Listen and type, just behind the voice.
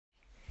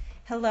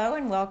Hello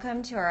and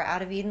welcome to our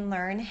Out of Eden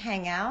Learn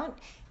Hangout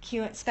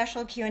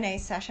special Q&A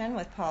session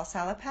with Paul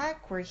Salopek.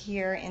 We're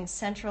here in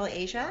Central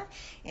Asia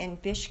in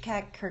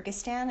Bishkek,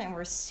 Kyrgyzstan, and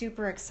we're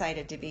super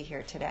excited to be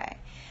here today.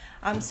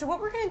 So what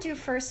we're going to do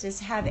first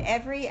is have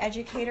every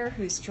educator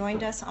who's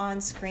joined us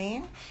on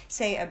screen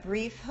say a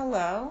brief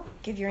hello,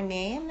 give your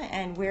name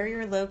and where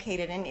you're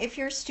located. And if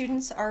your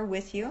students are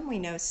with you, and we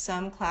know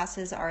some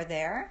classes are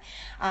there,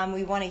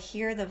 we want to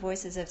hear the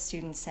voices of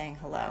students saying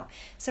hello.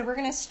 So we're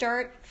going to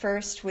start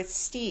first with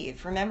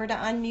Steve. Remember to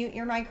unmute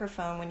your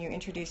microphone when you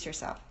introduce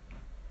yourself.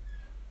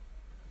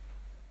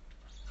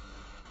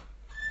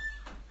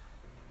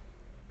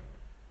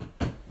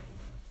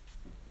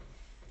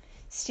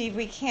 Steve,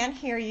 we can't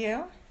hear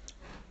you.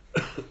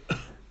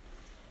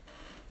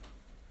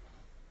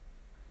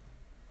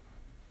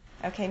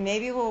 Okay,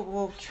 maybe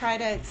we'll try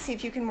to see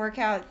if you can work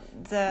out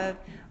the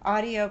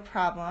audio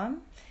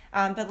problem.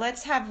 But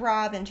let's have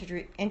Rob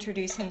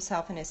introduce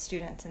himself and his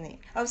students.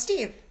 Oh,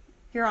 Steve,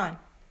 you're on.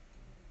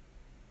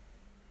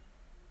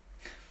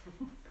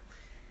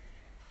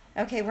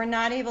 Okay, we're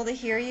not able to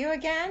hear you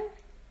again.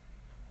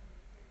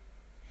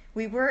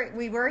 We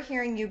were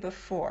hearing you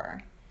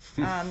before.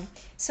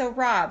 So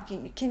Rob,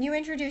 can you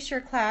introduce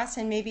your class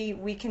and maybe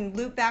we can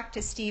loop back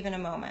to Steve in a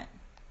moment?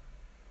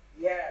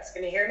 Yes,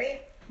 can you hear me?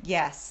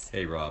 Yes.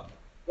 Hey Rob.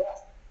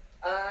 Yes.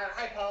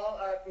 Hi Paul,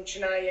 from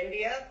Chennai,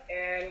 India,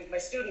 and my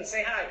students,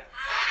 say hi.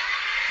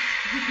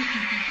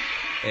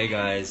 Hey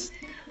guys.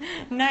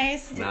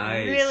 Nice.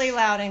 Really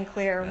loud and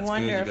clear. That's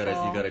Wonderful. Good.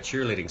 You got a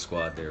cheerleading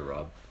squad there,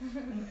 Rob.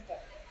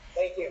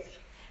 Thank you.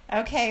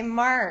 Okay,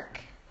 Mark.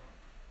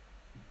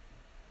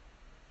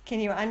 Can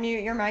you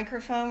unmute your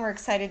microphone? We're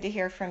excited to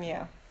hear from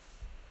you.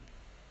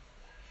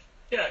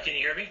 Yeah, can you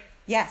hear me?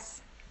 Yes.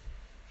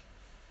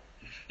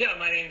 Yeah,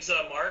 my name's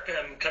Mark.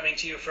 I'm coming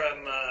to you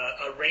from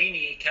a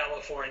rainy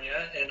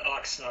California in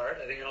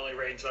Oxnard. I think it only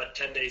rains about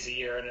 10 days a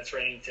year, and it's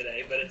raining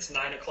today. But it's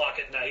 9 o'clock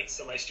at night,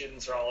 so my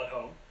students are all at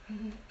home.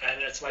 Mm-hmm.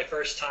 And it's my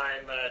first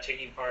time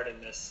taking part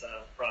in this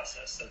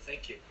process, so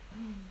thank you.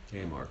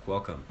 Hey Mark,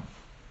 welcome.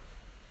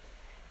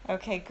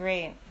 Okay,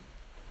 great.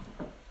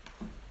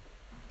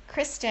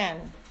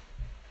 Kristen.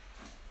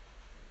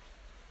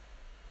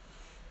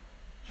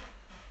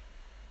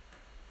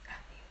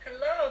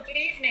 Hello, good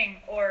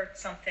evening, or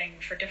something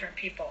for different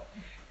people.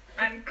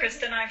 I'm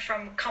Kristen. I'm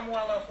from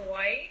Kamwala,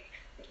 Hawaii,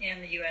 in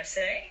the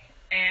USA.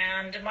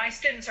 And my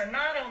students are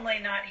not only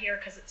not here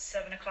because it's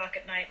 7 o'clock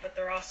at night, but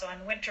they're also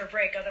on winter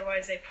break.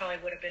 Otherwise, they probably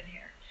would have been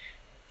here.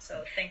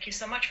 So thank you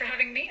so much for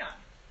having me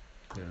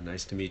on. Yeah,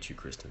 nice to meet you,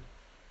 Kristen.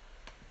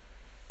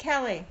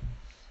 Kelly.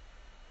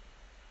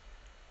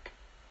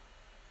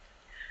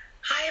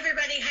 Hi,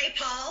 everybody. Hi,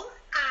 Paul.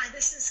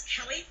 This is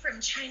Kelly from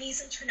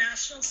Chinese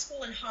International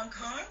School in Hong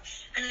Kong,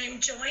 and I'm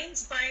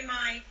joined by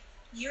my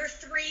Year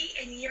 3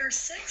 and Year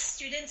 6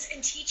 students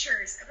and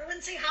teachers.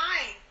 Everyone say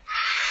hi.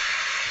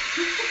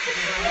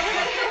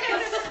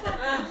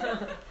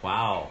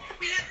 Wow.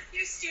 We have a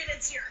few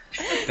students here.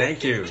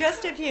 Thank you.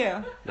 Just a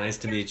few. Nice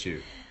to meet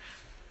you.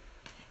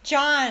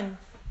 John.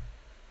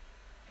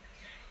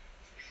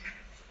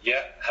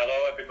 Yeah,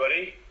 hello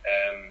everybody.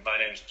 My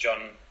name's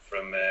John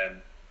from,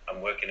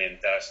 I'm working in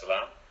Dar es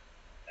Salaam,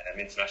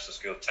 International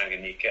School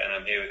Tanganyika, and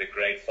I'm here with a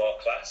grade 4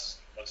 class.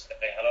 Wants to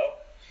say hello?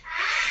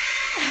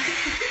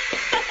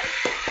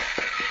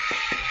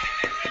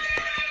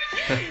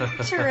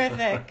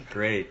 Terrific.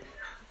 Great.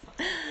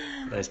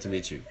 Nice to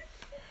meet you.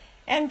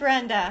 And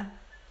Brenda.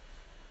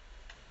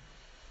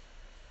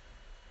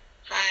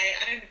 Hi,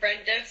 I'm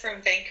Brenda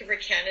from Vancouver,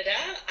 Canada.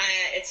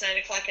 It's 9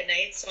 o'clock at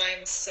night, so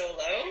I'm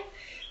solo.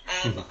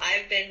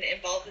 I've been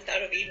involved with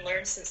Out of Eden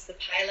Learn since the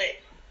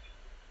pilot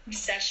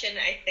session,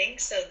 I think,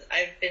 so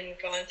I've been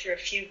going through a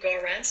few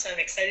go-arounds, so I'm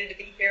excited to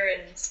be here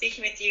and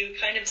speaking with you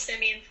kind of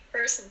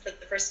semi-in-person for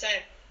the first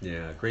time.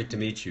 Yeah, great to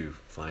meet you,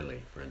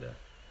 finally, Brenda.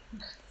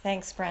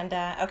 Thanks,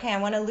 Brenda. Okay, I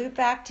want to loop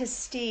back to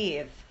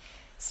Steve.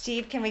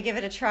 Steve, can we give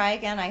it a try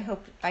again? I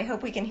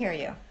hope we can hear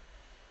you.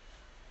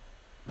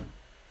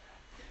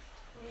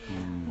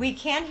 We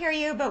can't hear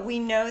you, but we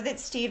know that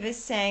Steve is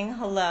saying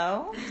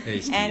hello. Hey,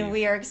 Steve. And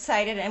we are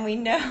excited, and we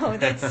know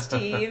that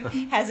Steve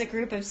has a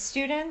group of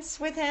students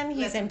with him.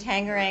 He's in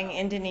Tangerang,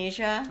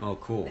 Indonesia. Oh,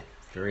 cool.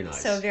 Very nice.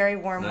 So very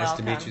warm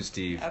welcome. Nice to meet you,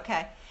 Steve.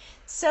 Okay.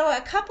 So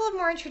a couple of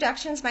more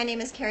introductions. My name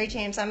is Carrie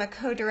James. I'm a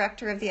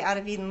co-director of the Out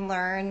of Eden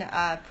Learn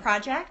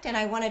project, and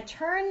I want to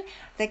turn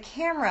the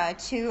camera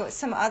to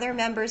some other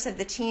members of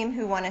the team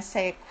who want to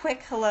say a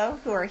quick hello,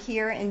 who are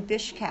here in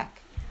Bishkek.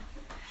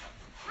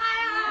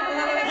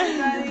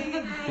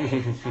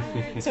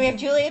 So we have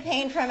Julia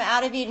Payne from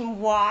Out of Eden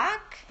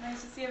Walk.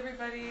 Nice to see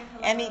everybody.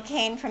 Hello. Emmy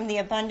Kane from the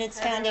Abundance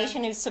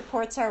Foundation, who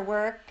supports our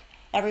work.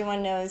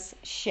 Everyone knows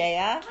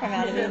Shea from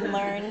Out of Eden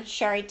Learn.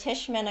 Shari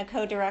Tishman, a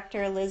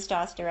co-director. Liz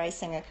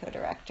Doster-Ising, a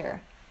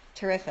co-director.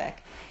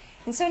 Terrific.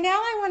 And so now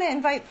I want to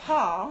invite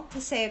Paul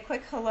to say a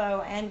quick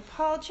hello. And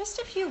Paul, just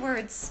a few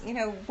words. You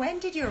know, when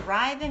did you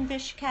arrive in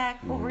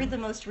Bishkek? What were the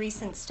most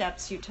recent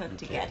steps you took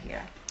to get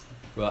here?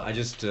 Well, I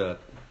just,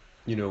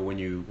 you know, when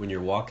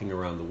you're walking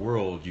around the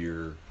world,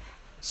 you're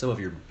some of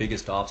your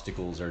biggest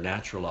obstacles are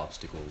natural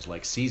obstacles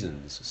like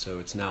seasons. So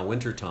it's now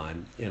winter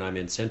time, and I'm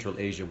in Central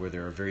Asia where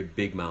there are very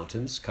big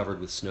mountains covered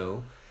with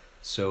snow.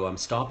 So I'm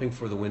stopping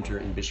for the winter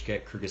in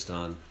Bishkek,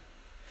 Kyrgyzstan,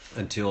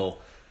 until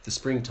the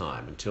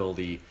springtime, until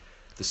the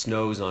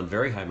snows on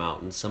very high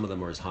mountains. Some of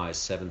them are as high as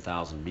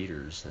 7,000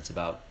 meters. That's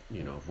about,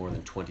 more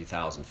than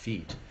 20,000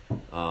 feet.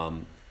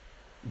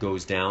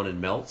 Goes down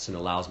and melts and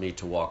allows me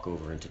to walk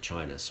over into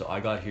China. So I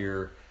got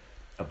here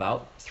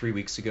about 3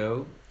 weeks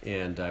ago,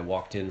 and I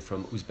walked in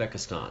from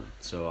Uzbekistan.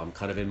 So I'm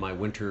kind of in my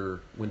winter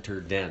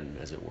den,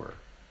 as it were.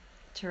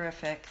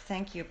 Terrific.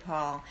 Thank you,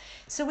 Paul.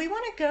 So we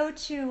want to go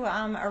to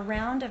a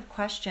round of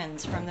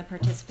questions from the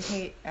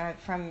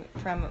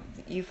from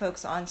you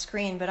folks on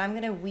screen, but I'm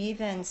going to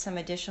weave in some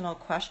additional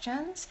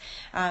questions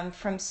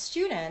from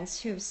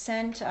students who've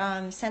sent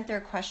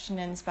their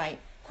questions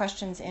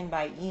in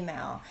by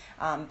email,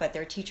 but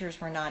their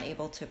teachers were not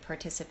able to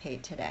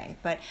participate today.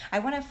 But I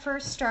want to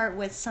first start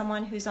with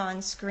someone who's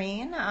on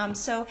screen.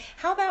 So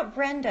how about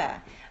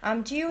Brenda?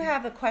 Do you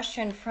have a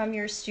question from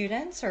your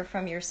students or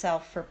from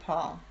yourself for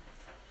Paul?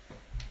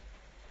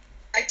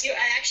 I do.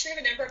 I actually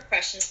have a number of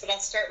questions, but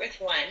I'll start with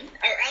one.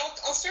 Or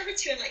I'll start with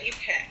two and let you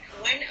pick.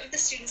 One of the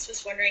students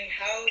was wondering,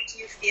 how do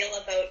you feel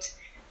about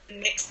the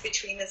mix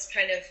between this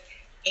kind of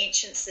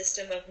ancient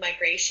system of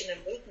migration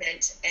and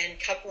movement and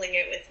coupling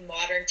it with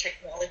modern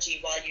technology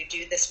while you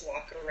do this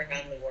walk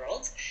around the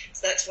world?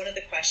 So that's one of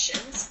the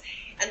questions.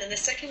 And then the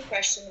second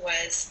question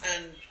was,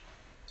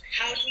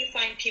 how do you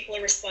find people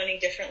are responding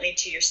differently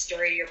to your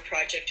story, your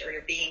project, or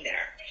your being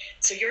there?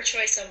 So your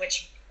choice on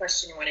which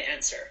question you want to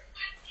answer.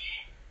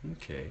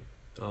 Okay.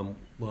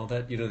 Well,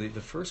 that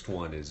the first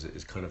one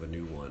is kind of a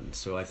new one,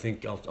 so I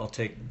think I'll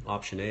take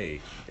option A,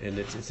 and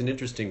it's an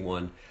interesting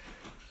one.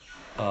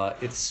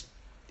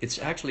 It's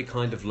actually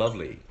kind of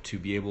lovely to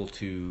be able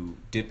to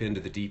dip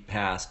into the deep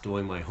past,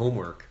 doing my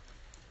homework,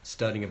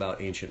 studying about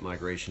ancient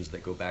migrations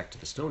that go back to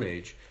the Stone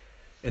Age,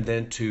 and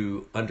then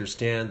to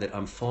understand that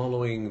I'm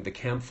following the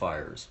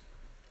campfires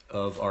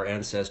of our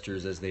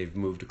ancestors as they've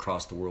moved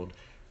across the world.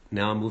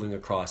 Now I'm moving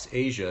across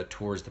Asia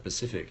towards the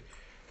Pacific.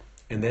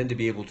 And then to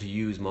be able to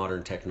use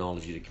modern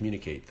technology to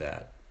communicate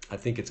that. I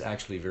think it's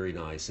actually very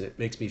nice, and it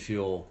makes me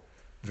feel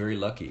very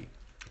lucky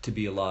to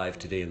be alive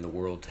today in the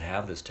world, to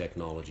have this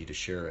technology, to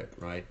share it,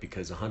 right?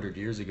 Because 100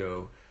 years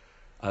ago,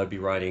 I would be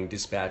writing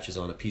dispatches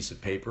on a piece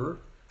of paper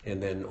and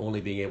then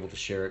only being able to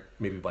share it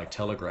maybe by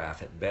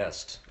telegraph at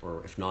best,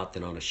 or if not,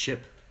 then on a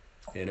ship.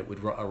 And it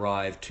would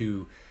arrive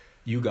to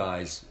you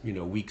guys,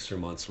 weeks or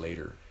months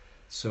later.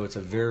 So it's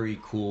a very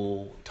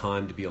cool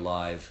time to be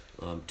alive,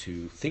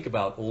 to think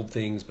about old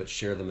things but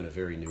share them in a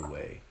very new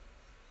way.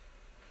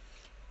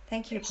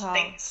 Thank you, Paul.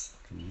 Thanks.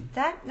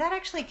 That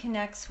actually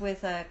connects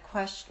with a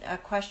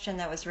question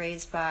that was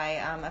raised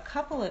by a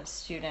couple of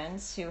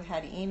students who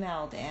had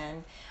emailed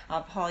in.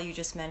 Paul, you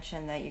just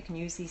mentioned that you can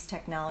use these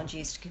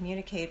technologies to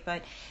communicate,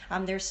 but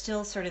there's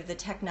still sort of the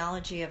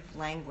technology of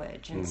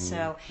language. And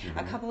so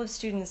a couple of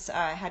students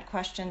had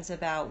questions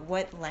about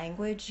what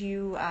language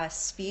you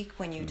speak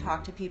when you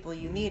talk to people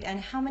you meet, and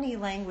how many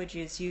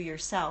languages you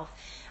yourself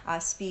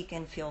speak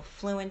and feel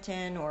fluent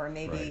in, or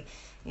maybe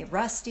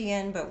rusty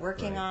in, but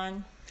working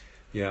on.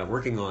 Yeah,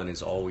 working on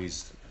is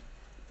always,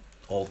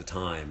 all the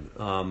time.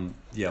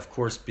 Of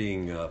course,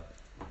 being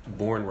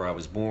born where I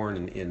was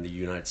born in the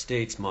United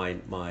States,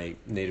 my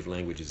native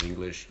language is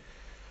English.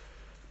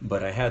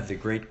 But I had the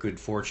great good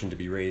fortune to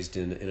be raised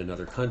in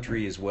another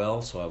country as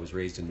well. So I was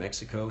raised in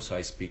Mexico, so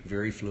I speak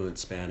very fluent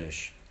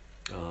Spanish.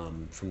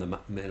 And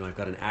I've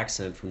got an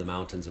accent from the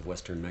mountains of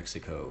western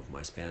Mexico.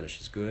 My Spanish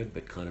is good,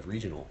 but kind of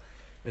regional.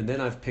 And then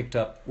I've picked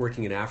up,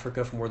 working in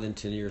Africa for more than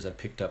 10 years, I've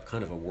picked up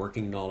kind of a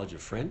working knowledge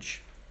of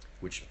French,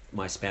 which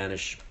my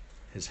Spanish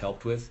has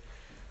helped with.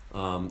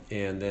 And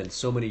then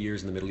so many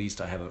years in the Middle East,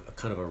 I have a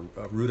kind of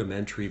a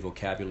rudimentary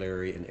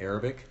vocabulary in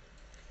Arabic.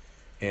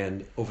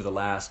 And over the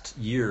last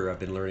year, I've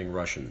been learning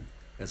Russian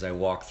as I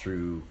walk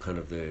through kind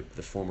of the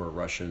former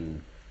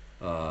Russian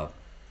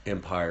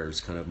empire's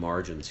kind of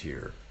margins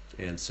here.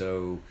 And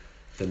so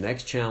the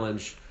next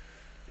challenge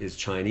is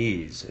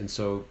Chinese. And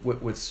so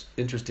what's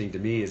interesting to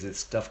me is that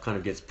stuff kind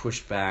of gets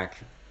pushed back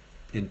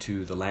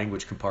into the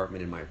language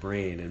compartment in my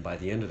brain, and by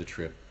the end of the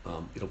trip,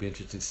 it'll be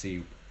interesting to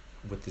see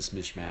what this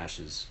mishmash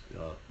is,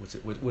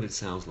 what it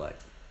sounds like.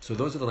 So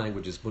those are the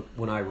languages. But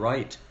when I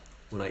write,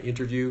 when I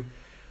interview,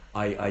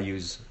 I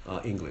use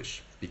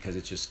English because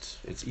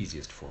it's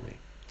easiest for me.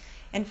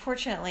 And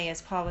fortunately,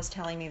 as Paul was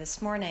telling me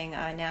this morning,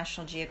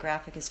 National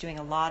Geographic is doing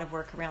a lot of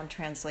work around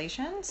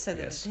translation, so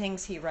that the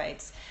things he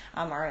writes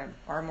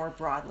are more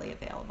broadly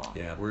available.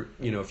 Yeah,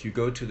 if you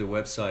go to the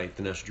website,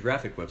 the National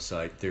Geographic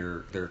website,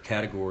 there are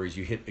categories.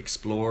 You hit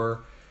Explore,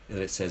 and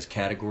it says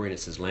category, and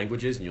it says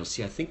languages, and you'll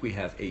see, I think we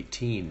have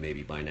 18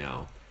 maybe by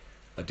now,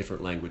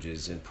 different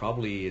languages, and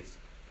probably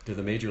they're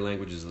the major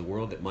languages of the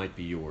world that might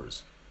be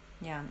yours.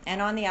 Yeah,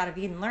 and on the Out of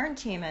Eden Learn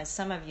team, as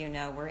some of you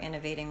know, we're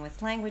innovating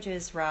with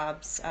languages.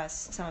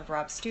 Some of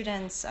Rob's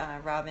students,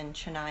 Rob in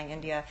Chennai,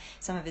 India,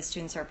 some of his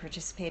students are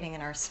participating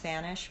in our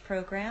Spanish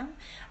program.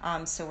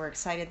 So we're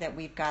excited that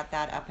we've got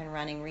that up and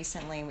running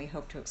recently, and we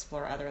hope to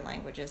explore other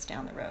languages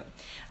down the road.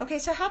 Okay,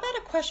 so how about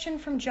a question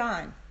from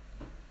John?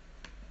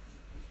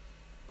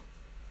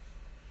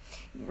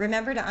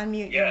 Remember to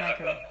unmute your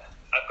microphone.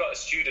 I've got a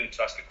student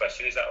to ask a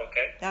question. Is that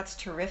okay? That's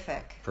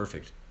terrific.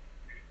 Perfect.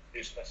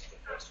 Who's first?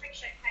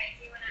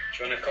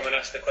 Do you want to come and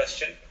ask the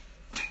question?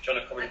 Do you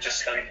want to come and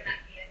just stand?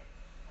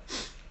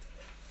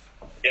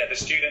 Yeah, the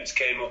students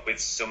came up with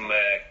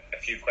a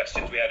few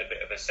questions. We had a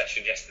bit of a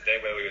session yesterday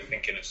where we were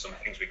thinking of some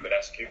things we could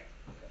ask you.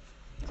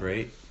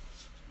 Great.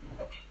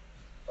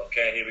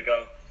 Okay, here we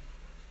go.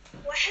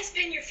 What has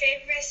been your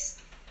favorite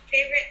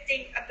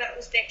thing about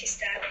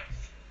Uzbekistan?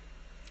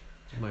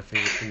 My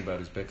favorite thing about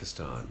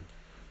Uzbekistan.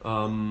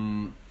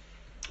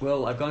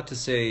 Well, I've got to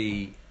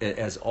say,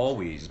 as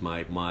always,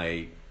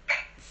 my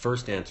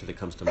first answer that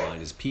comes to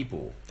mind is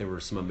people. There were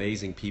some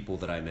amazing people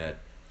that I met.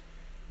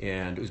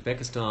 And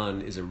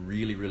Uzbekistan is a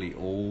really, really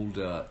old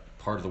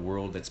part of the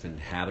world that's been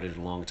inhabited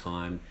a long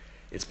time.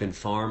 It's been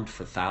farmed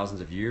for thousands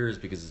of years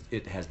because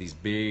it has these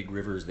big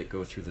rivers that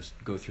go through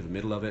the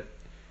middle of it.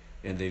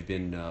 And they've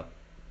been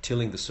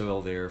tilling the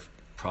soil there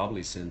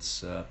probably since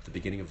the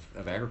beginning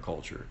of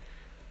agriculture.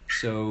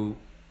 So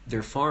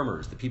they're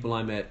farmers. The people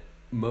I met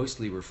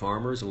mostly were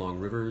farmers along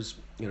rivers,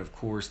 and of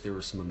course there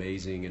were some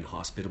amazing and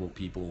hospitable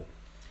people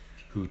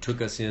who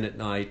took us in at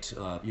night,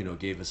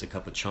 gave us a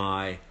cup of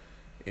chai,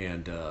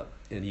 and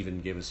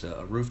even gave us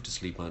a roof to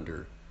sleep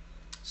under.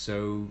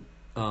 So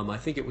I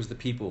think it was the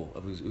people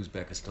of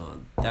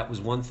Uzbekistan. That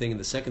was one thing, and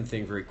the second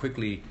thing, very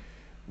quickly,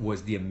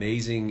 was the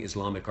amazing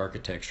Islamic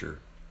architecture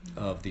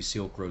of the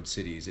Silk Road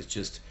cities. It's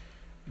just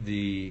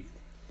the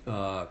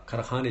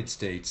Karahanid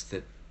states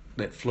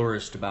that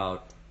flourished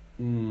about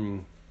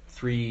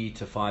 300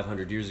 to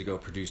 500 years ago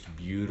produced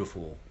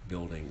beautiful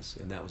buildings,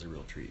 and that was a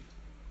real treat.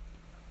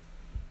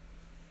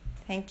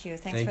 Thank you.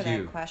 Thanks for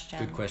that question.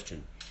 Good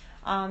question.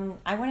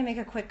 I want to make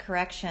a quick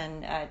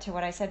correction to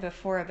what I said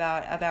before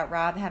about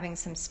Rob having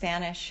some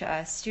Spanish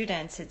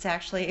students. It's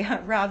actually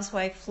Rob's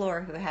wife,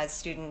 Flor, who has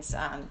students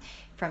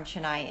from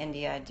Chennai,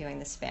 India, doing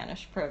the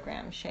Spanish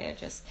program. Shea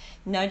just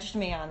nudged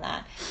me on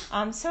that.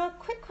 So a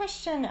quick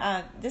question.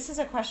 This is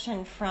a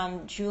question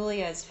from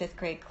Julia's 5th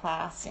grade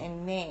class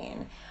in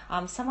Maine.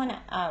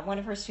 One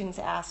of her students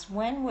asked,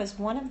 when was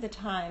one of the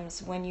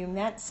times when you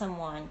met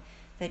someone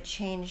that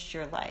changed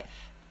your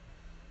life?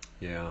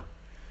 Yeah.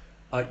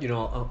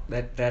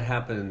 That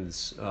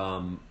happens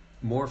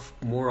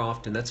more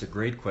often. That's a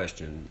great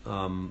question.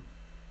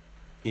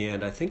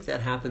 And I think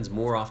that happens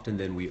more often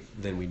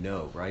than we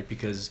know, right?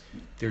 Because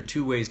there are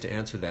two ways to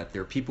answer that.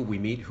 There are people we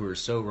meet who are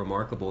so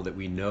remarkable that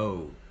we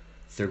know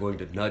they're going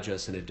to nudge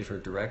us in a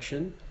different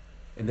direction.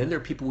 And then there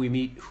are people we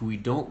meet who we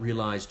don't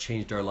realize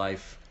changed our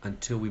life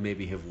until we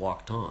maybe have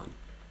walked on.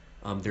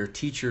 There are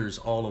teachers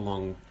all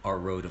along our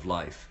road of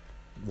life.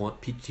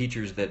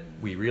 Teachers that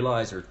we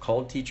realize are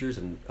called teachers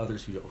and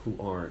others who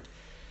aren't.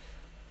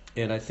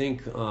 And I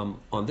think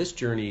on this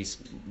journey,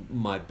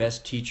 my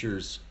best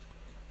teachers,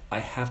 I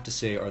have to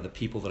say, are the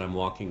people that I'm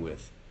walking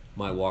with,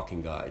 my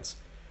walking guides.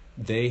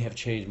 They have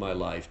changed my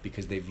life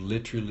because they've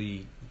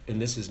literally,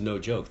 and this is no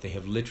joke, they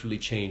have literally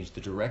changed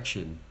the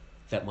direction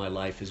that my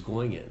life is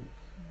going in,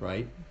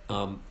 right?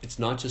 It's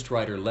not just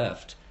right or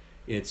left.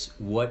 It's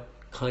what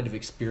kind of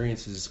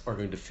experiences are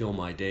going to fill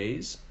my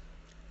days,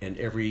 and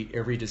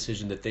every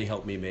decision that they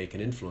help me make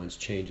and influence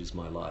changes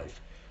my life.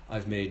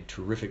 I've made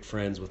terrific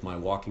friends with my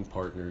walking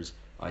partners.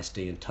 I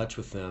stay in touch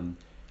with them.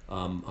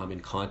 I'm in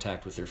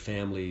contact with their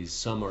families.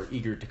 Some are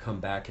eager to come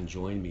back and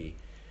join me.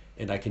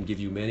 And I can give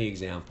you many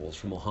examples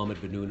from Mohammed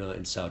Benuna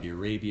in Saudi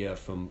Arabia,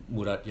 from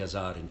Murat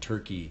Yazar in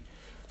Turkey,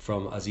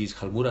 from Aziz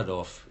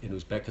Khalmuradov in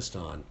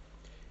Uzbekistan.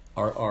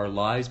 Our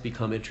lives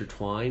become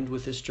intertwined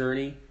with this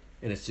journey,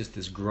 and it's just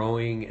this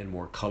growing and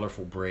more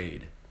colorful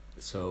braid.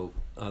 So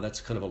that's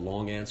kind of a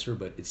long answer,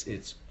 but it's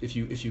if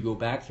you go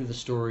back through the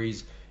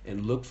stories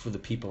and look for the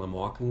people I'm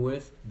walking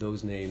with,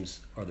 those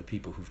names are the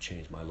people who've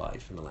changed my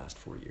life in the last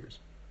 4 years.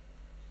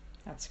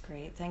 That's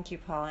great. Thank you,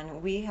 Paul.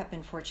 And we have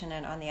been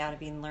fortunate on the Out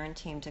of Eden Learn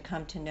team to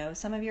come to know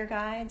some of your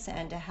guides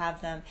and to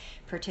have them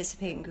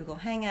participate in Google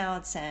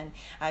Hangouts and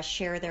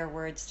share their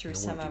words through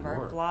some of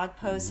our blog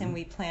posts. And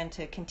we plan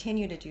to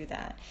continue to do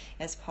that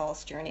as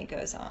Paul's journey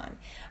goes on.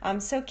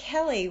 So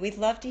Kelly, we'd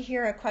love to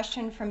hear a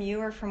question from you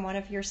or from one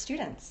of your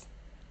students.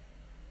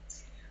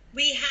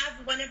 We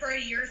have one of our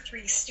Year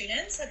 3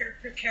 students that are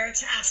prepared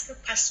to ask a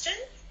question.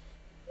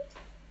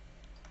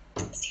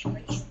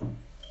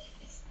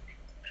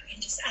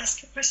 Just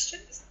ask a question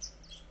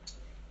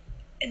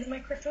in the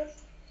microphone.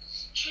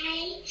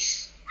 Hi,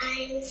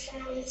 I'm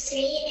from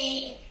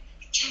 3A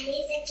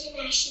Chinese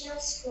International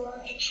School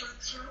in Hong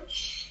Kong,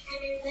 and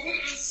I'm going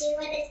to ask you,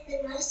 what is the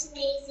most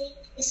amazing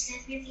discovery you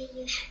have made in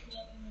your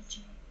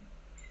journey?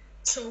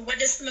 So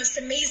what is the most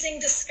amazing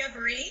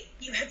discovery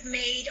you have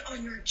made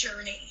on your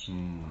journey?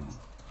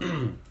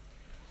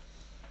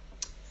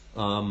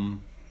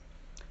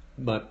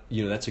 But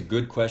that's a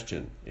good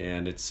question,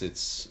 and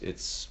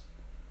it's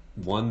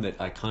one that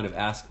I kind of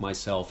ask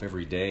myself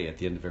every day at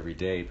the end of every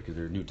day, because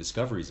there are new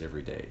discoveries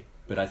every day.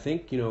 But I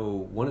think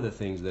one of the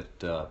things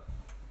that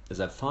as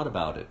I've thought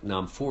about it, now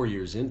I'm 4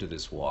 years into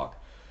this walk,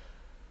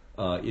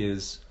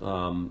 is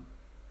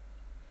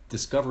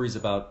discoveries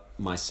about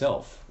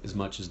myself as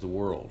much as the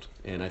world,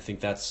 and I think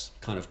that's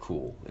kind of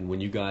cool. And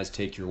when you guys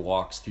take your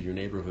walks through your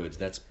neighborhoods,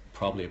 that's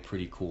probably a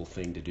pretty cool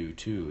thing to do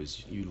too,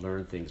 is you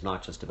learn things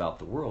not just about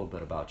the world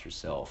but about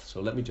yourself. So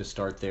let me just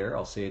start there.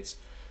 I'll say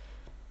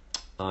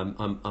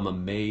I'm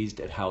amazed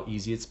at how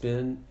easy it's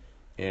been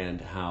and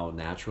how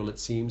natural it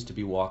seems to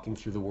be walking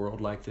through the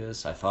world like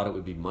this. I thought it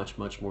would be much,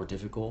 much more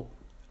difficult.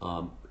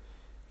 And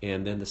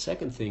then the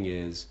second thing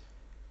is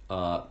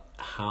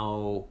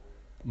how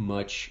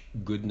much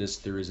goodness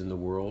there is in the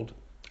world,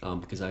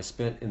 because I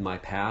spent in my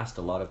past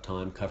a lot of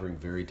time covering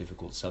very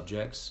difficult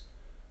subjects.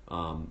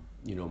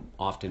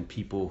 Often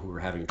people who are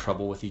having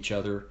trouble with each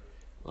other.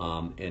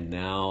 And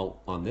now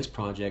on this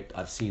project,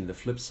 I've seen the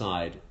flip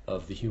side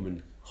of the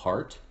human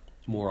heart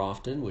more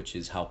often, which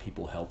is how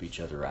people help each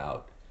other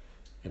out.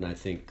 And I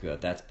think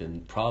that's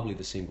been probably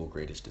the single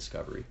greatest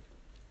discovery.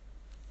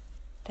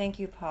 Thank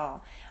you,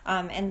 Paul.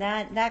 And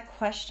that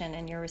question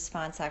and your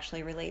response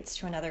actually relates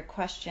to another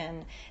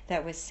question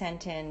that was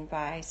sent in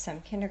by some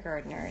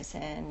kindergartners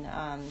in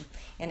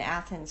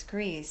Athens,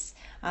 Greece.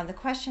 The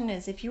question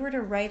is, if you were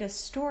to write a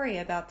story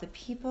about the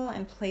people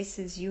and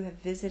places you have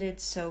visited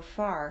so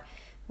far,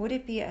 would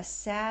it be a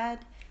sad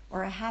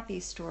or a happy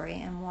story,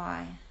 and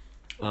why?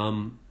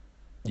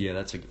 Yeah,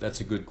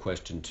 that's a good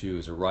question too.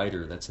 As a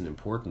writer, that's an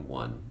important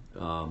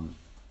one.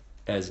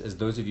 As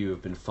those of you who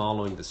have been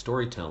following the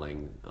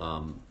storytelling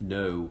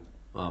know,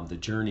 the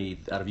journey,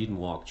 Out of Eden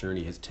Walk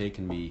journey, has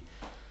taken me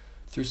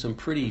through some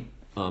pretty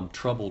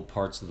troubled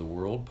parts of the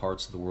world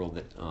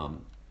that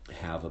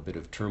have a bit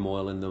of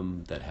turmoil in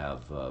them, that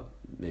have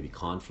maybe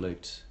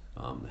conflict,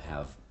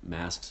 have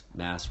mass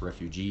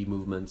refugee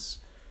movements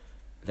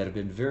that have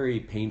been very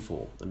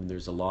painful. I mean,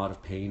 there's a lot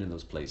of pain in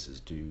those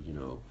places.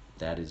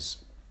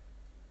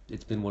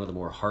 It's been one of the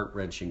more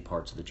heart-wrenching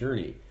parts of the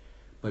journey.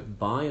 But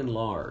by and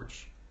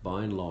large,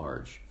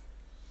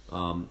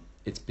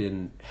 it's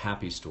been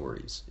happy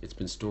stories. It's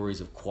been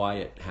stories of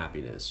quiet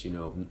happiness.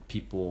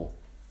 People,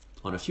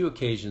 on a few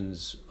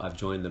occasions, I've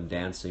joined them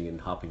dancing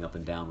and hopping up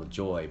and down with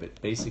joy. But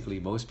basically,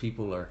 most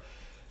people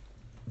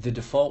the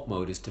default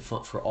mode is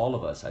for all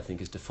of us, I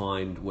think, is to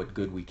find what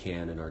good we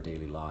can in our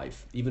daily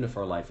life, even if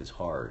our life is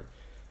hard.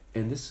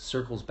 And this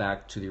circles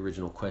back to the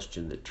original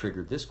question that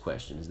triggered this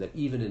question, is that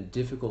even in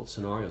difficult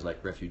scenarios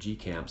like refugee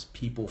camps,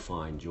 people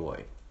find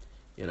joy.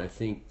 And I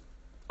think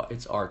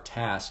it's our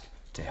task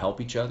to help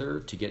each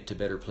other to get to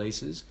better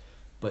places,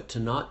 but to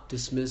not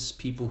dismiss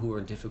people who are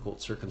in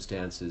difficult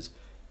circumstances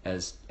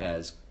as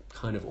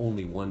kind of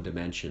only one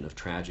dimension of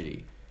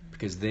tragedy,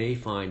 because they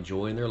find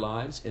joy in their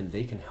lives and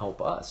they can help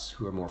us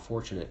who are more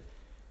fortunate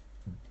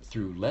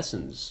through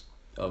lessons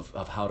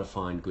of how to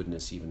find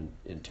goodness even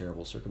in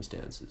terrible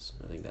circumstances.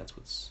 I think that's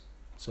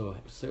so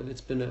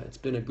it's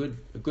been a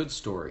good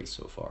story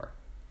so far.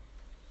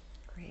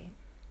 Great.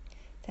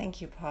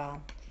 Thank you,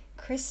 Paul.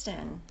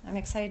 Kristen, I'm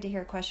excited to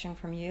hear a question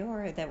from you,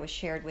 or that was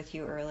shared with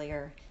you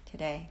earlier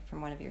today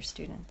from one of your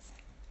students.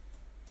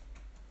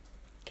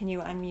 Can you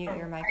unmute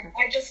your microphone?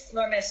 I just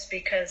reminisced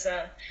because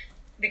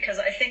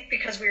I think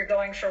because we were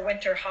going for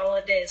winter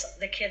holidays,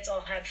 the kids all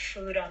had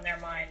food on their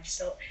mind.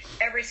 So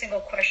every single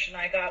question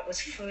I got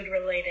was food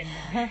related.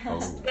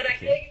 But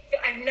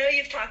I know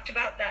you've talked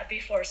about that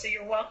before, so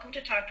you're welcome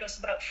to talk to us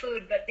about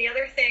food. But the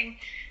other thing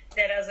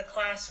that as a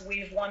class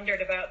we've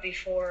wondered about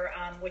before,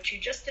 which you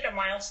just did a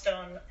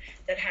milestone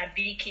that had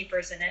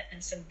beekeepers in it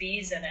and some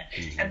bees in it.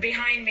 Mm-hmm. And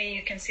behind me,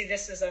 you can see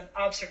this is an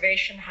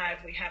observation hive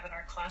we have in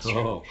our classroom.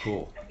 Oh,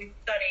 cool. And we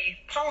study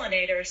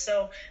pollinators.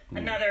 So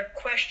another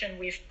question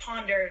we've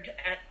pondered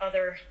at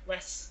other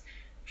less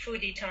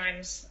foodie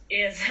times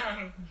is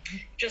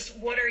just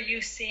what are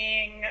you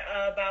seeing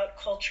about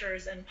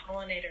cultures and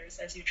pollinators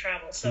as you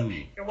travel? So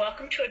you're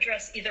welcome to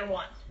address either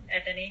one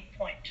at any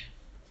point.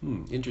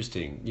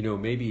 Interesting.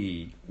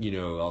 Maybe,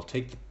 I'll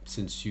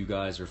since you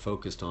guys are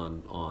focused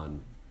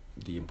on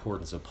the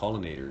importance of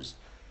pollinators,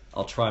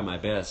 I'll try my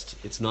best.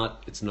 It's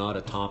not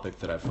a topic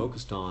that I've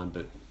focused on,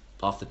 but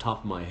off the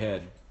top of my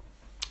head,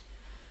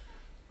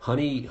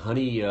 honey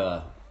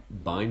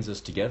binds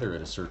us together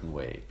in a certain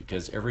way,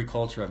 because every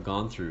culture I've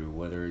gone through,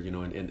 whether,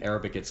 in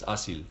Arabic it's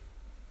asil,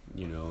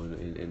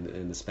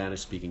 in the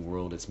Spanish-speaking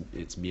world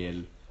it's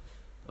miel.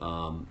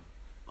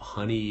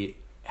 Honey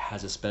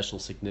has a special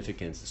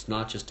significance. It's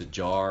not just a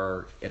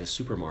jar at a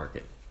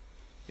supermarket.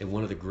 And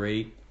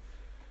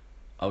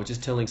I was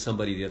just telling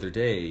somebody the other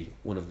day,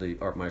 one of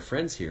my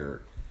friends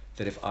here,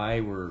 that if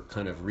I were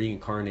kind of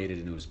reincarnated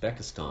in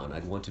Uzbekistan,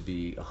 I'd want to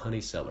be a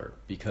honey seller,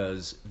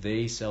 because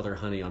they sell their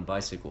honey on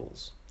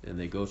bicycles, and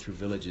they go through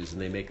villages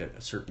and they make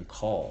a certain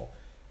call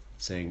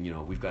saying,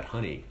 we've got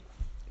honey.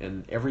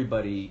 And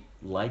everybody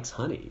likes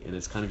honey, and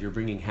it's kind of, you're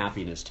bringing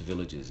happiness to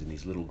villages in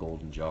these little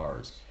golden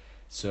jars.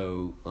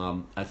 So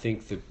I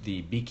think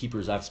the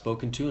beekeepers I've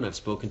spoken to, and I've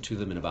spoken to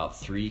them in about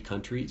 3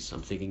 countries,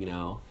 I'm thinking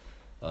now,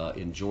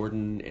 in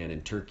Jordan and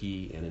in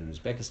Turkey and in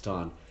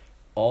Uzbekistan,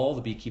 all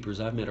the beekeepers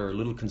I've met are a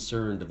little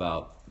concerned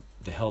about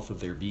the health of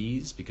their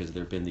bees because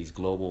there have been these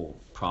global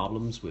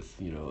problems with,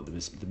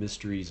 the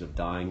mysteries of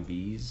dying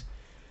bees.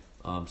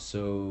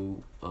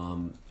 So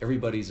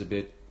everybody's a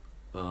bit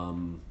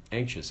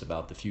anxious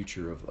about the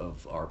future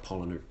of our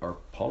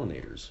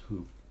pollinators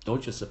who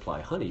don't just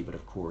supply honey, but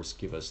of course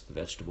give us the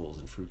vegetables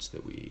and fruits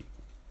that we eat.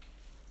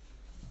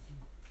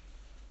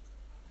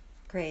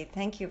 Great,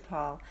 thank you,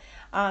 Paul.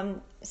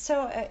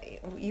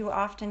 You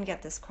often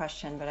get this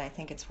question, but I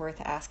think it's worth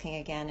asking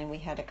again. And we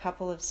had a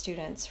couple of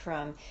students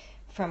from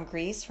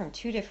Greece, from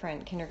 2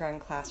 different kindergarten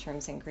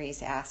classrooms in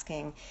Greece,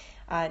 asking,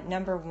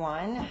 number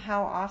 1,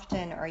 how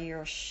often are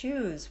your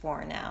shoes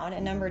worn out?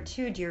 And number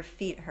 2, do your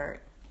feet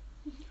hurt?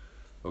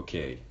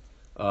 Okay.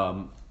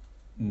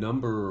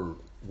 Number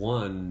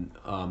 1,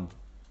 I'm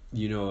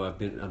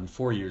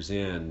 4 years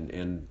in,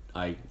 and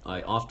I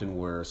often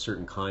wear a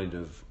certain kind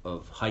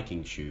of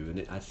hiking shoe,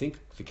 and I think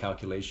the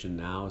calculation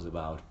now is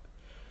about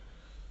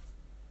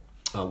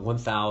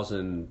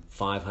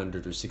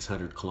 1,500 or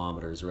 600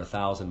 kilometers or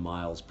 1,000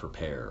 miles per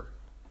pair,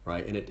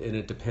 right? And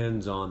it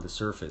depends on the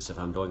surface. If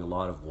I'm doing a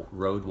lot of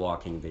road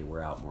walking, they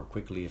wear out more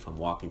quickly. If I'm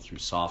walking through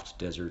soft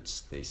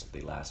deserts,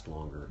 they last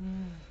longer.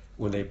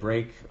 When they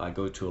break, I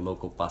go to a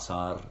local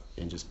bazaar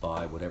and just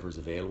buy whatever's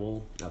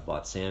available. I've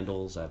bought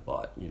sandals, I've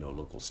bought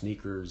local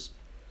sneakers.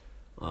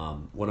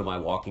 One of my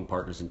walking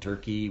partners in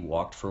Turkey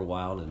walked for a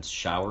while in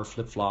shower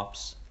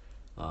flip-flops,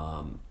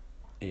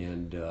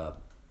 and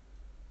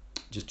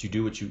just you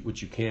do what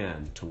you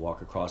can to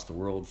walk across the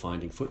world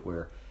finding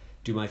footwear.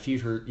 Do my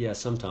feet hurt? Yeah,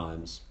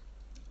 sometimes.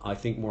 I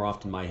think more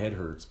often my head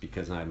hurts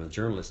because I'm a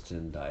journalist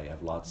and I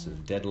have lots of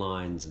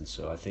deadlines, and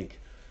so I think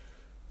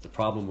the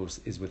problem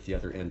is with the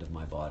other end of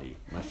my body.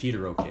 My feet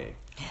are okay.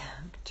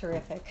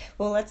 Terrific.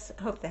 Well, let's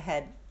hope the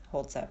head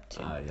holds up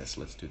too. Yes,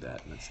 let's do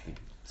that. Let's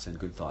send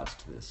good thoughts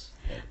to this.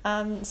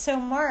 So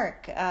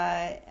Mark,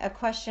 a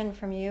question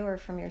from you or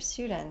from your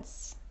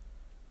students?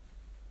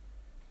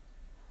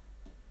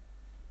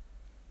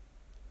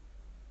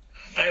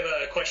 I have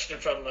a question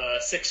from a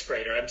 6th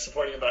grader. I'm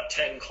supporting about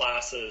 10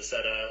 classes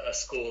at a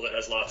school that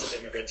has lots of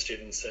immigrant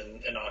students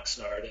in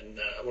Oxnard, and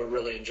we're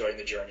really enjoying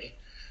the journey.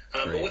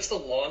 But what's the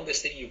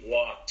longest that you've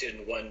walked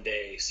in one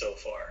day so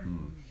far?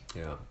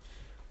 Yeah,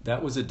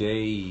 that was a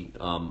day,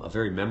 a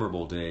very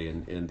memorable day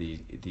in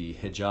the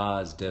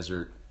Hejaz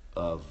Desert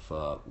of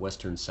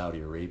western Saudi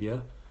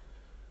Arabia,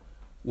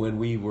 when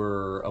we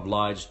were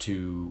obliged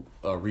to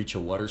reach a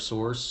water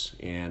source,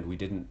 and we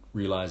didn't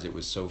realize it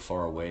was so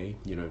far away.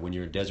 When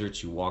you're in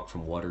deserts, you walk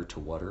from water to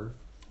water,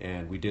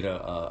 and we did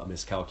a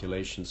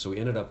miscalculation. So we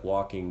ended up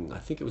walking, I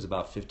think it was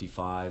about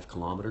 55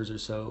 kilometers or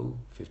so,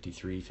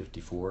 53,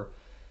 54.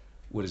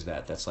 What is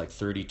that? That's like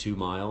 32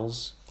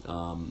 miles,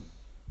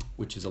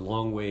 which is a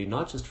long way,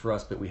 not just for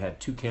us, but we had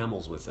 2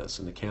 camels with us,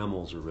 and the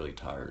camels were really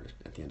tired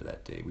at the end of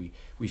that day.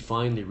 We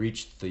finally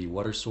reached the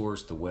water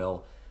source, the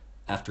well,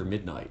 after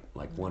midnight,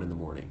 like 1 in the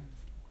morning.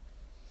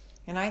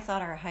 And I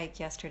thought our hike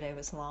yesterday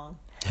was long.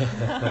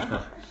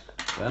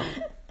 Well,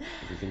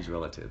 everything's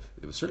relative.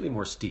 It was certainly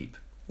more steep.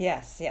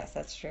 Yes,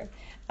 that's true.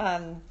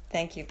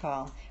 Thank you,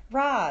 Paul.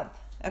 Rob,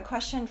 a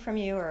question from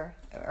you or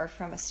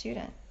from a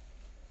student?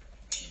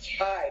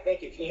 Hi,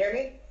 thank you. Can you hear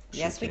me?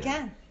 Yes, we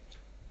can.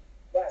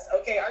 Yes,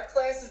 okay. Our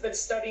class has been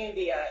studying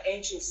the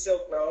ancient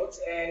Silk Roads,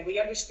 and we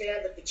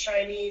understand that the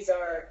Chinese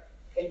are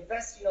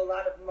investing a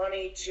lot of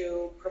money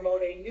to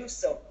promote a new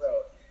Silk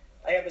Road.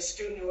 I have a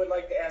student who would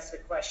like to ask a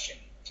question.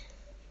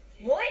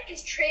 What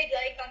is trade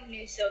like on the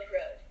new Silk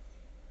Road?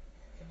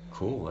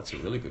 Cool, that's a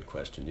really good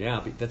question.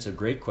 Yeah, that's a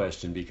great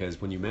question, because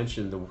when you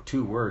mention the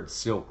 2 words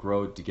Silk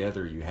Road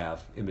together, you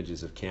have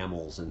images of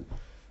camels, and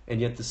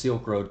yet the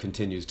Silk Road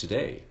continues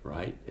today,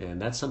 right? And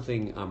that's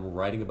something I'm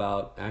writing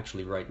about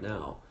actually right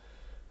now.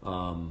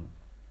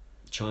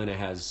 China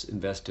has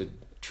invested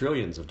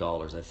trillions of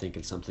dollars, I think,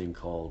 in something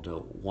called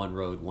One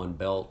Road, One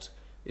Belt.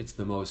 It's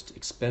the most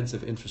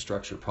expensive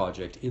infrastructure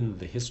project in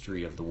the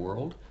history of the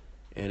world,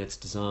 and it's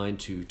designed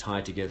to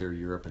tie together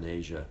Europe and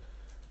Asia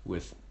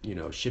with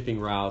shipping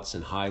routes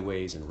and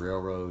highways and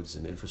railroads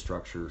and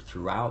infrastructure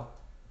throughout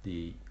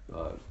the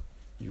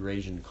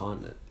Eurasian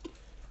continent.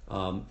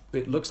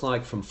 It looks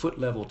like, from foot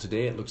level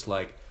today, it looks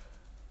like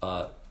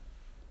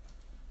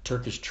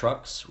Turkish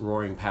trucks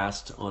roaring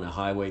past on a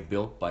highway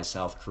built by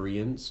South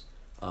Koreans.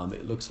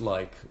 It looks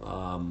like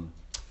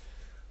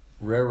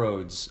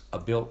railroads are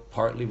built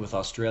partly with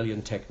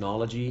Australian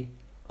technology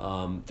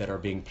that are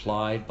being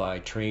plied by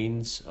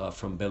trains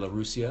from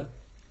Belarusia.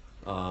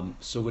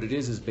 So what it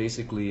is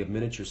basically a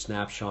miniature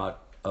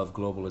snapshot of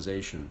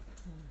globalization.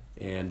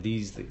 And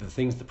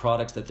the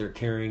products that they're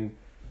carrying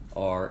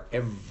are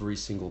every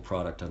single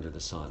product under the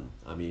sun.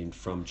 I mean,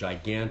 from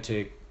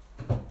gigantic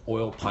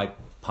oil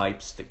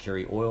pipes that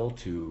carry oil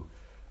to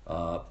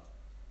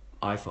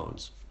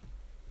iPhones.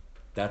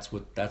 That's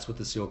what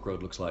the Silk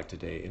Road looks like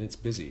today, and it's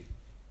busy.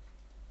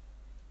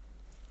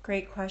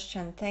 Great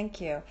question.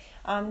 Thank you.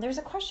 There's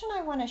a question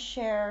I want to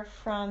share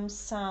from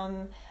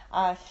some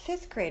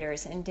fifth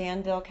graders in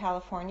Danville,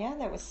 California,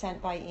 that was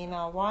sent by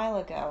email a while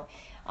ago.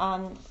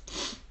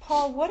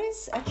 Paul, what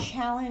is a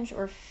challenge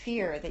or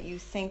fear that you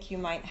think you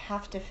might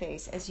have to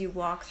face as you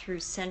walk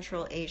through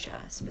Central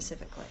Asia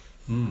specifically?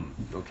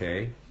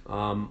 Okay.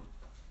 I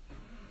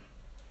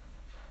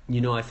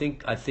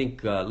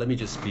think. Let me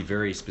just be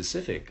very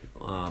specific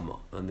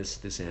on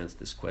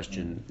this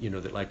question.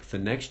 That like the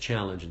next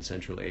challenge in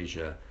Central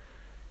Asia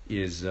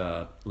is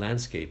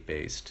landscape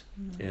based,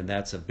 and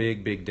that's a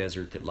big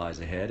desert that lies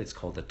ahead. It's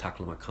called the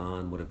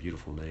Taklamakan. What a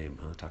beautiful name,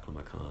 huh?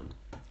 Taklamakan.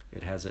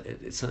 It has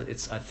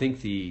I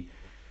think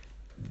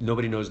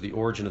nobody knows the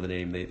origin of the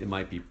name. It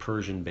might be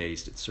Persian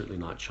based. It's certainly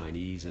not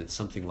Chinese, and it's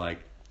something like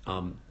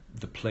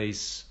the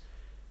place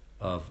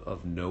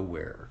of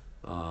nowhere.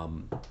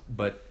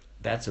 But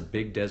that's a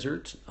big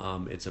desert.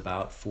 It's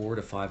about 400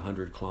 to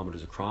 500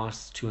 kilometers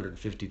across,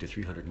 250 to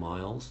 300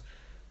 miles.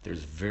 There's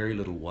very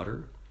little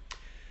water.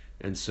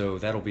 And so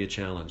that'll be a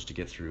challenge to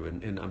get through.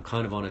 And I'm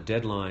kind of on a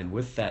deadline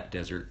with that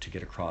desert to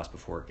get across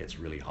before it gets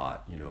really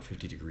hot,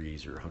 50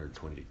 degrees or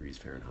 120 degrees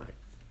Fahrenheit.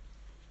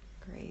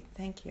 Great,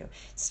 thank you.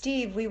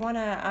 Steve, we want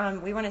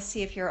to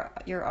see if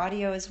your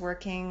audio is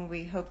working.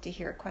 We hope to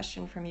hear a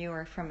question from you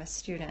or from a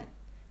student.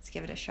 Let's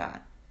give it a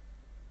shot.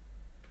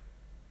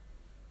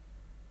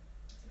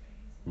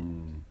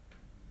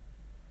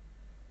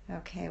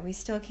 Okay, we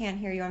still can't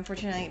hear you,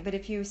 unfortunately, but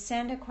if you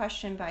send a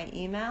question by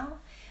email,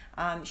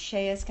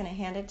 Shay is going to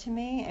hand it to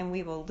me, and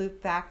we will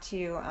loop back to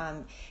you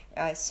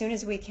as soon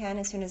as we can,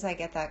 as soon as I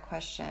get that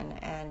question,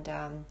 and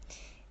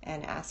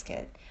ask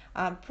it.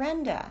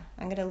 Brenda,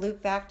 I'm going to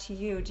loop back to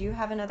you. Do you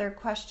have another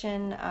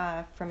question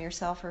from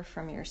yourself or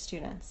from your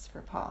students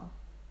for Paul?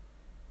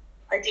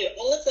 I do.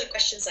 All of the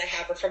questions I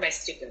have are for my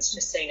students,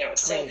 just so you know.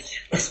 So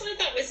this one I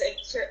thought was an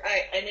interesting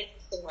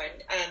one.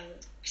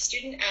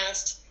 Student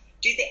asked,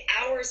 do the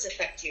hours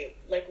affect you,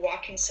 like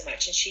walking so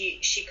much? And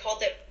she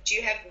called it, do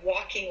you have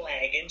walking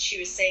lag? And she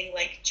was saying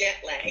like jet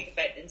lag,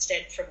 but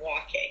instead from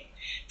walking.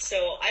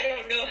 So I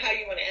don't know how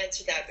you want to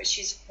answer that, but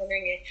she's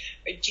wondering,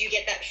 do you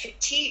get that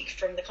fatigue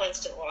from the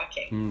constant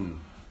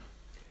walking?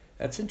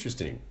 That's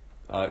interesting.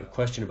 A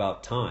question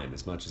about time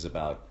as much as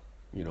about,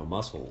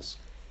 muscles.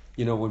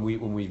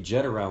 When we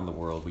jet around the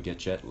world, we get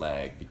jet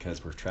lag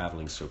because we're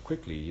traveling so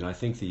quickly. I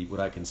think what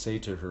I can say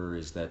to her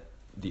is that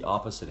the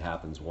opposite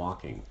happens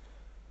walking,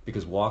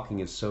 because walking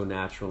is so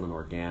natural and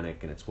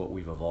organic, and it's what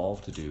we've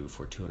evolved to do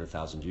for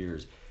 200,000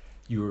 years.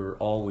 You're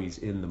always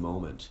in the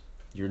moment.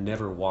 You're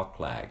never walk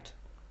lagged.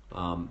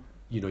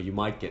 You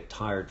might get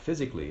tired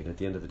physically, and at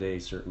the end of the day,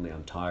 certainly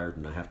I'm tired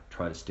and I have to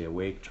try to stay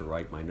awake to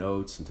write my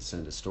notes and to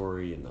send a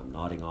story, and I'm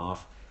nodding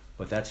off.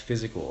 But that's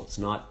physical. It's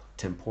not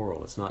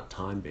temporal. It's not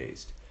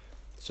time-based.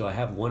 So I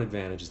have one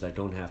advantage, is that I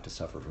don't have to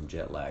suffer from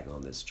jet lag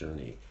on this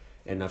journey.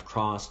 And I've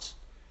crossed,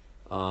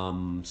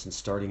 since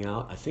starting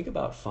out, I think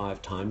about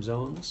 5 time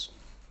zones.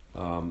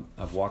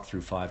 I've walked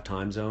through 5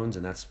 time zones,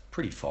 and that's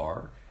pretty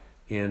far.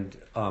 And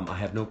I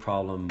have no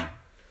problem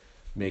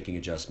making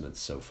adjustments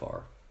so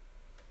far.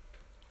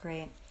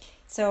 Great.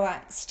 So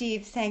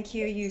Steve, thank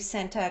you. You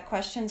sent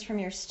questions from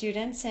your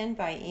students in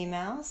by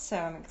email, so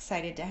I'm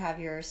excited to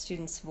have your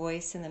students'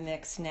 voice in the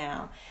mix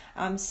now.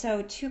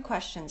 So 2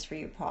 questions for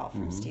you, Paul,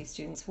 from Steve's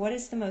students. What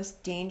is the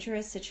most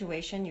dangerous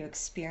situation you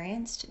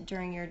experienced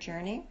during your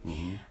journey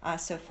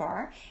so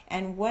far,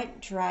 and what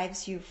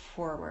drives you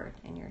forward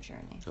in your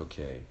journey?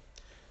 Okay.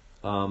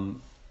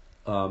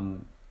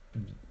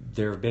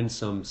 There have been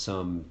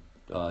some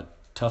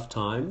tough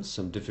times,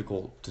 some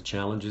difficult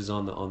challenges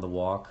on the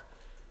walk.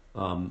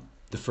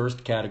 The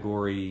first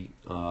category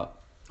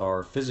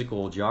are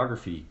physical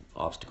geography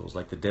obstacles,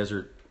 like the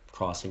desert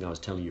crossing I was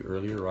telling you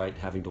earlier, right?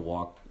 Having to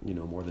walk,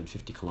 more than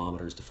 50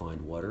 kilometers to find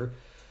water.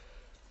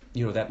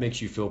 That makes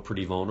you feel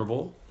pretty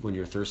vulnerable when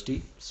you're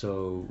thirsty.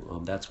 So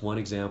that's one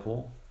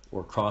example.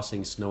 Or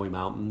crossing snowy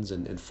mountains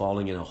and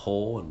falling in a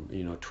hole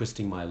and,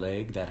 twisting my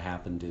leg. That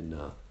happened in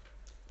the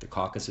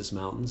Caucasus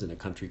Mountains in a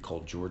country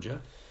called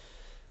Georgia.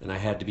 And I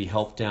had to be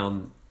helped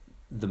down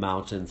the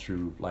mountain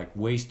through like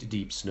waist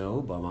deep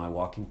snow by my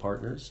walking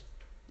partners,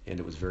 and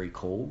it was very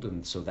cold,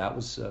 and so that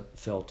was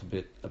felt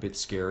a bit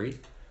scary.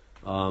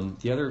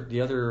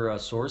 The other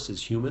source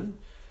is human.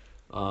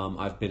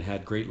 I've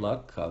had great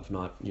luck. I've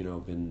not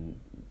been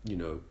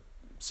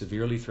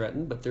severely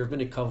threatened, but there have been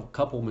a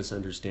couple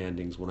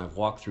misunderstandings when I've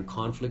walked through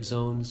conflict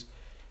zones,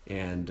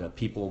 and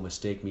people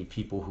mistake me,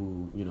 people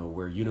who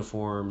wear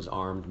uniforms,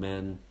 armed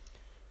men.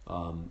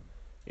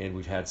 And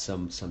we've had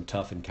some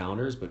tough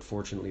encounters, but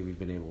fortunately we've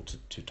been able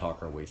to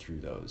talk our way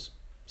through those.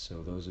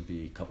 So those would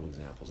be a couple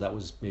examples. That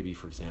was maybe,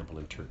 for example,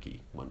 in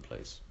Turkey, one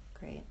place.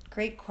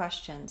 Great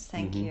questions.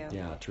 Thank you.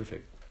 Yeah,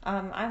 terrific.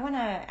 I want to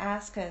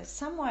ask a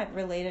somewhat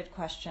related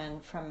question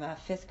from a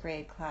 5th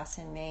grade class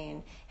in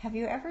Maine. Have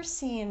you ever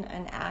seen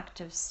an act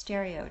of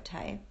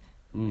stereotype?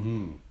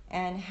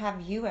 And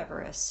have you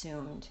ever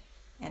assumed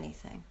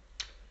anything?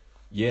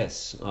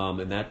 Yes,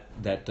 and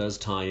that does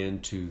tie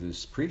into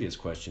this previous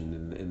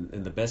question.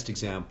 And the best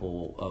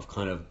example of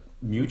kind of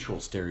mutual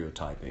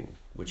stereotyping,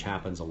 which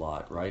happens a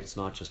lot, right? It's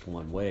not just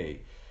one way,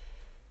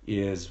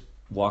 is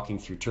walking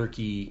through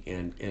Turkey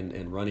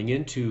and running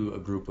into a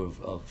group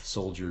of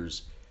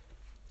soldiers.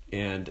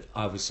 And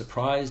I was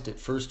surprised at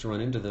first to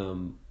run into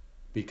them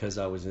because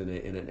I was in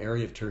an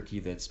area of Turkey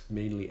that's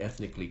mainly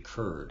ethnically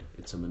Kurd.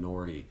 It's a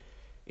minority.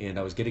 And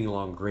I was getting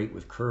along great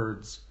with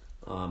Kurds.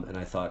 And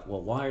I thought,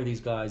 well, why are these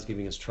guys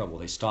giving us trouble?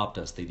 They stopped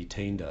us. They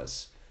detained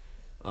us.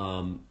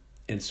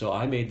 And so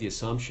I made the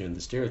assumption,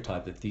 the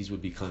stereotype, that these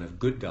would be kind of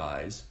good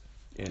guys.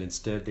 And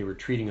instead they were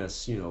treating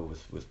us,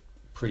 with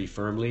pretty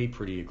firmly,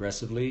 pretty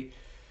aggressively.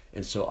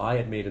 And so I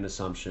had made an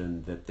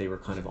assumption that they were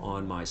kind of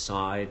on my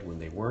side when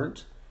they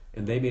weren't.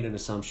 And they made an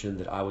assumption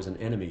that I was an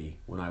enemy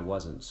when I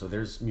wasn't. So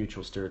there's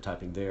mutual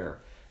stereotyping there.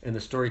 And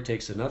the story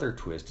takes another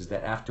twist, is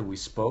that after we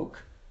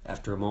spoke,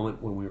 after a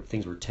moment when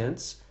things were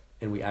tense,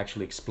 and we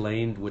actually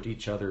explained what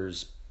each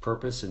other's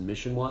purpose and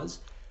mission was,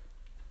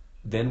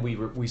 then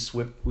we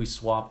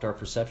swapped our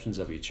perceptions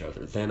of each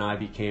other. Then I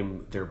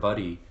became their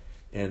buddy,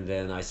 and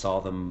then I saw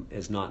them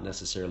as not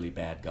necessarily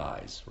bad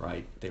guys,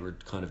 right? They were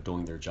kind of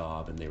doing their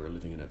job, and they were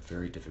living in a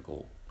very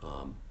difficult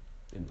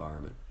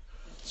environment.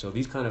 So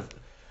these kind of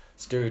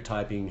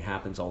stereotyping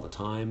happens all the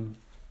time.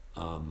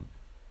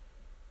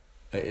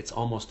 It's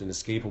almost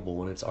inescapable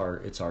when it's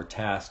our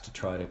task to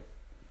try to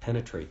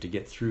penetrate, to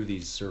get through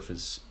these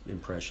surface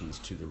impressions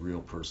to the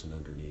real person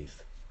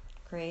underneath.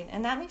 Great.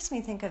 And that makes me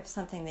think of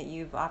something that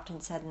you've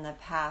often said in the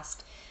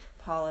past,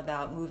 Paul,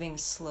 about moving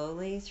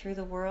slowly through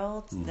the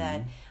world,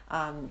 that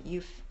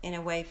you, in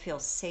a way, feel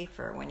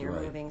safer when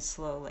you're moving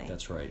slowly.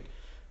 That's right.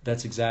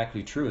 That's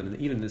exactly true. And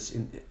even this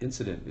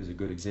incident is a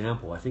good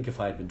example. I think if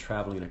I had been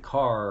traveling in a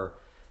car,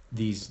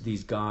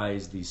 these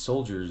guys, these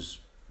soldiers,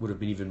 would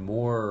have been even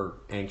more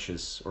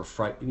anxious or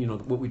frightened.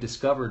 What we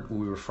discovered when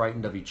we were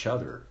frightened of each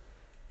other,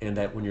 and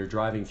that when you're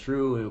driving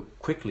through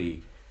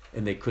quickly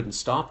and they couldn't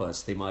stop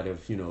us, they might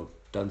have,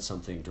 done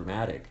something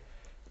dramatic.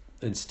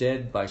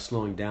 Instead, by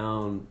slowing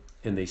down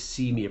and they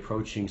see me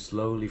approaching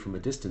slowly from a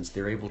distance,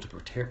 they're able to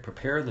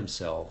prepare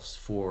themselves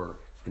for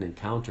an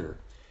encounter.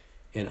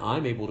 And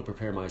I'm able to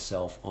prepare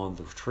myself on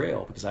the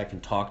trail because I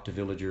can talk to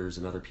villagers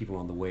and other people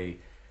on the way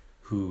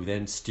who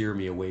then steer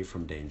me away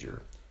from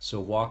danger. So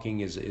walking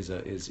is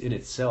in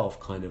itself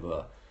kind of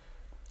a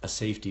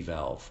safety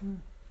valve.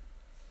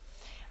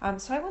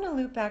 So I want to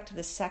loop back to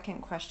the second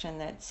question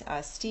that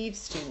Steve's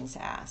students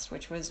asked,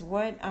 which was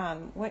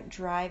what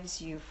drives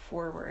you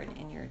forward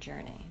in your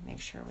journey? Make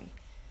sure we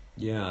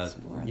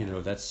explore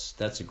that.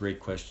 That's a great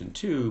question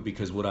too,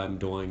 because what I'm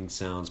doing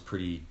sounds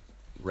pretty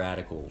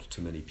radical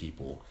to many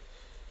people.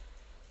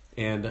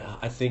 And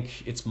I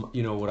think it's,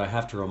 what I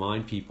have to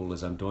remind people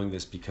is I'm doing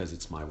this because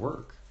it's my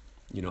work.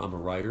 I'm a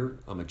writer,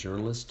 I'm a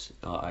journalist,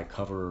 I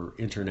cover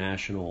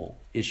international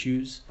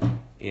issues,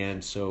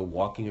 and so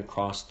walking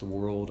across the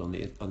world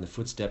on the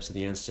footsteps of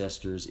the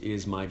ancestors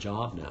is my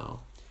job now.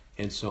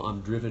 And so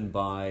I'm driven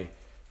by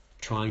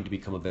trying to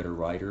become a better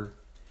writer,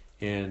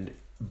 and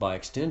by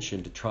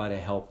extension to try to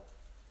help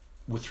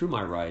through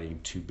my writing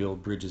to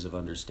build bridges of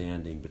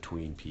understanding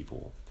between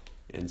people.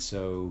 And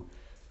so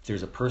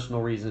there's a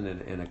personal reason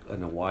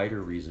and a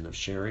wider reason of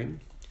sharing.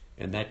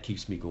 And that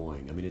keeps me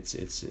going. I mean,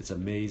 it's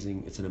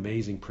amazing. It's an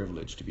amazing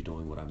privilege to be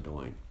doing what I'm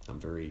doing. I'm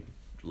very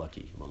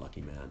lucky. I'm a lucky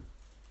man.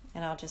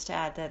 And I'll just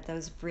add that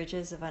those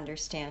bridges of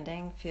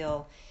understanding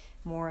feel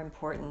more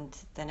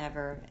important than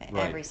ever,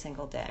 every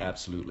single day.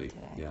 Absolutely.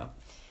 Today.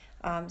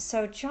 Yeah.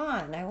 So,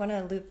 John, I want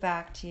to loop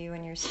back to you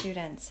and your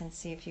students and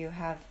see if you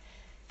have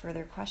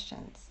further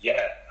questions.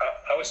 Yeah,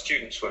 our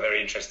students were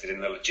very interested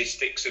in the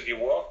logistics of your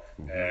walk.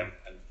 And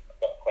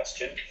what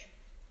question?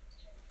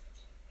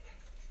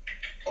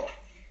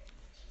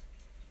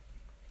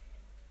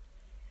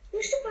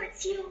 Who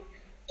supports you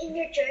in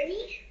your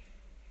journey?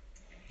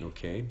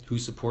 Okay, who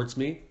supports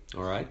me?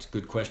 All right,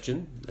 good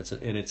question.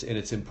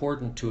 It's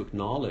important to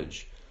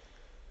acknowledge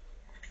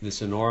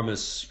this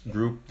enormous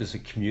group, this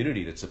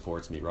community that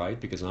supports me, right?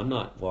 Because I'm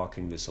not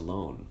walking this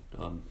alone.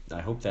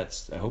 I hope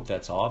that's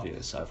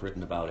obvious. I've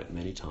written about it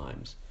many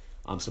times.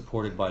 I'm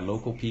supported by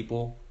local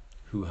people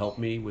who help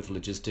me with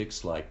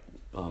logistics, like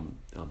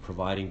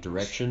providing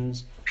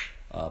directions,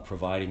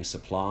 providing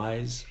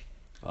supplies,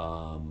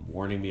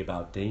 warning me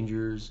about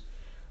dangers.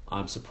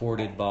 I'm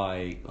supported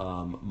by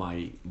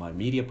my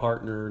media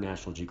partner,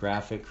 National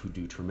Geographic, who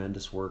do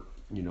tremendous work,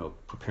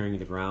 preparing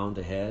the ground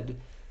ahead,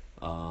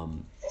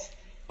 who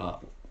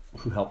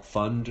help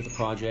fund the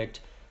project.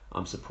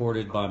 I'm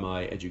supported by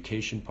my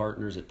education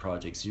partners at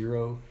Project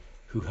Zero,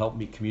 who help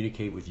me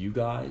communicate with you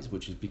guys,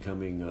 which is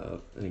becoming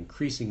an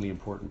increasingly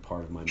important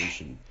part of my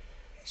mission.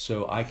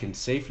 So I can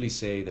safely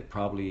say that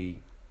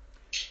probably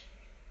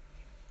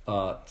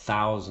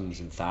thousands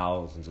and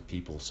thousands of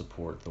people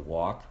support the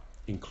walk,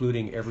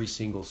 including every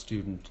single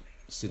student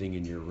sitting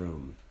in your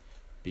room,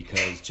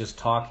 because just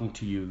talking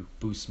to you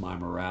boosts my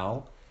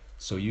morale.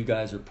 So you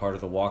guys are part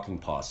of the walking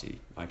posse.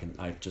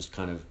 I've just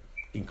kind of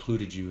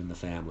included you in the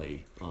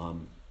family.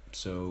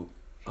 So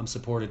I'm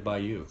supported by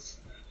you.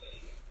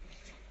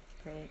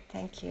 Great,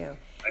 thank you.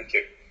 Thank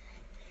you.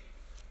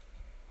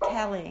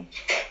 Kelly.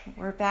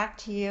 we're back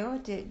to you.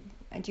 Do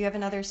you have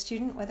another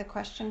student with a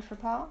question for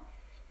Paul?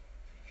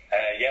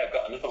 Yeah, I've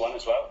got another one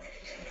as well.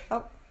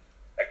 Oh.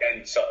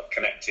 Again, sort of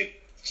connected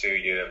to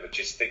your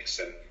logistics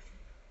and.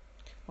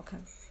 Okay.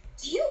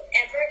 Do you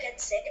ever get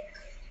sick?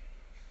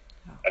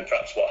 And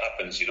perhaps what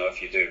happens,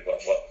 if you do, what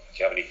do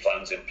you have any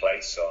plans in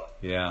place or?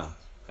 Yeah,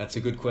 that's a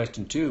good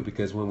question too,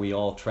 because when we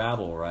all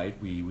travel, right,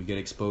 we get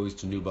exposed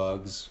to new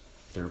bugs.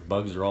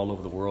 Bugs are all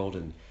over the world,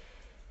 and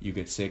you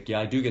get sick. Yeah,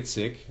 I do get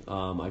sick.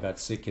 I got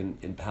sick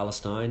in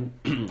Palestine.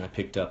 I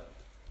picked up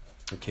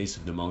a case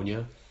of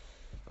pneumonia.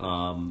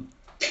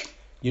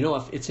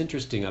 It's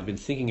interesting. I've been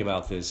thinking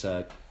about this.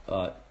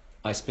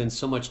 I spend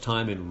so much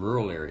time in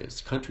rural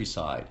areas,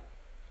 countryside,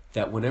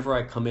 that when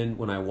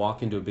I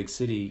walk into a big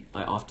city,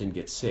 I often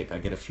get sick. I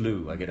get a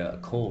flu, I get a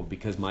cold,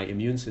 because my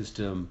immune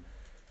system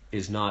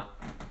is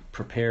not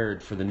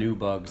prepared for the new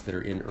bugs that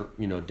are in,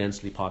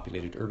 densely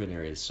populated urban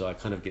areas. So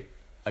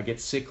I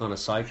get sick on a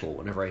cycle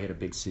whenever I hit a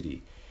big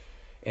city.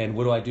 And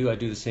what do? I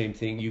do the same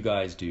thing you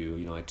guys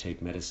do. I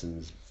take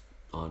medicines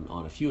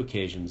on a few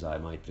occasions. I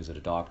might visit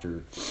a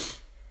doctor.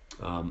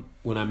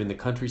 When I'm in the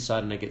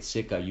countryside and I get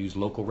sick, I use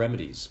local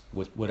remedies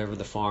with whatever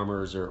the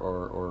farmers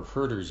or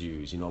herders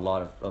use. A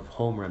lot of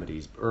home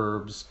remedies,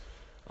 herbs,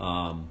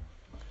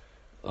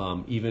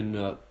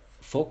 even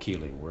folk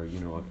healing, where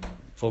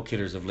folk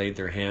healers have laid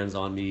their hands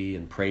on me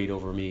and prayed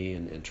over me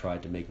and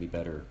tried to make me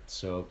better.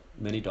 So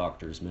many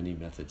doctors, many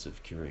methods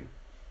of curing.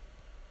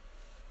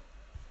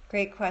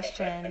 Great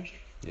question.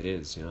 It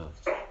is, yeah.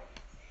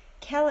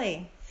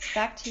 Kelly,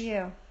 back to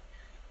you.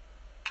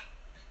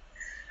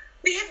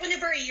 We have one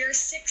of our year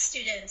 6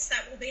 students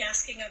that will be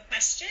asking a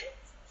question.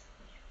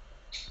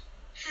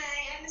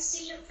 Hi, I'm a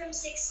student from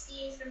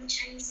 6B from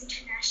Chinese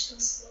International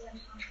School in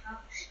Hong Kong.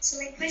 So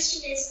my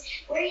question is,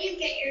 where do you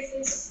get your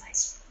food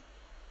supplies from?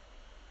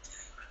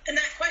 And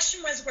that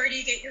question was, where do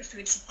you get your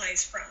food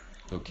supplies from?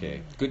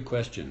 Okay, good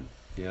question.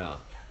 Yeah.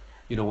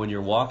 When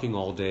you're walking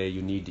all day,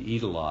 you need to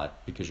eat a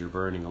lot because you're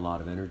burning a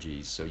lot of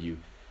energy. So you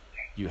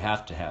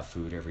have to have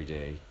food every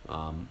day.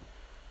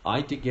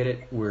 I get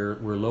it where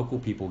local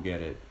people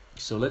get it.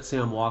 So let's say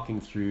I'm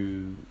walking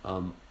through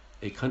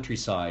a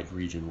countryside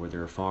region where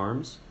there are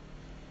farms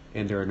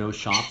and there are no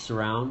shops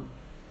around.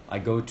 I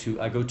go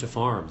to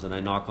farms and I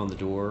knock on the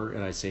door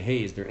and I say,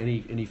 hey, is there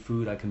any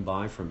food I can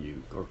buy from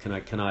you? Or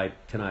can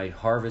I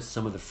harvest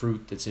some of the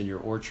fruit that's in your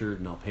orchard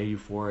and I'll pay you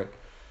for it?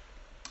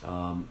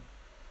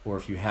 Or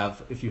if you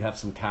have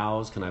some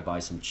cows, can I buy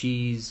some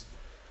cheese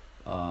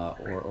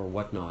or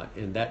whatnot?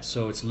 And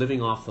so it's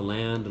living off the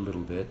land a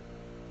little bit.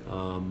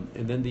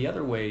 And then the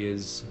other way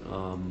is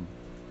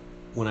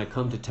when I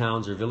come to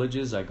towns or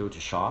villages, I go to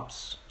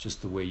shops,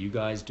 just the way you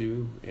guys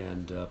do,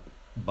 and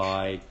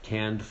buy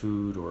canned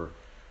food or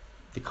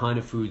the kind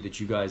of food that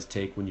you guys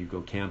take when you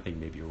go camping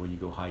maybe, or when you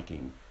go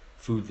hiking.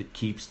 Food that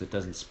keeps, that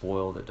doesn't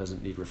spoil, that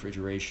doesn't need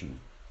refrigeration.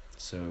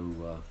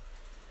 So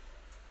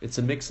it's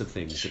a mix of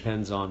things.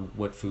 Depends on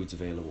what food's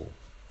available.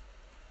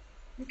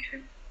 Okay.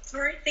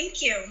 All right.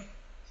 Thank you.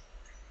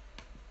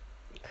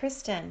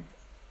 Kristen,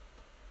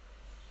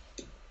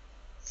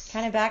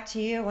 kind of back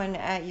to you when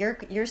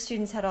your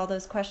students had all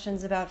those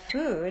questions about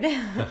food,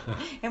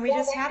 and we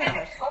just had a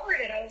question.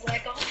 Covered it. I was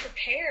like all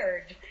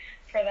prepared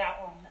for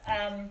that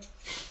one.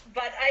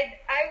 But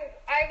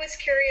I was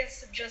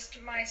curious just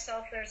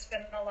myself. There's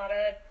been a lot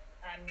of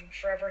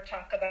forever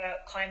talk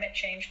about climate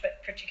change,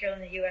 but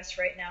particularly in the U.S.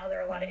 right now, there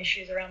are a lot of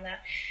issues around that.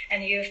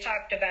 And you've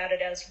talked about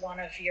it as one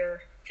of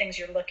your things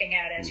you're looking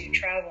at as you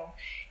travel.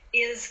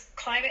 Is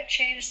climate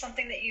change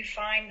something that you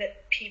find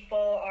that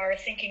people are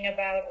thinking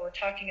about or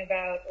talking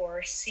about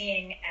or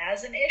seeing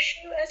as an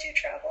issue as you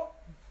travel?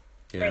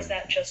 Yeah. Or is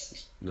that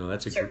just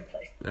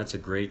that's a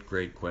great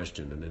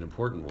question and an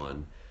important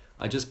one.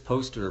 I just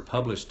posted or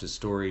published a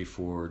story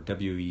for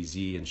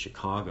WEZ in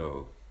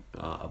Chicago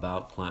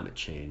about climate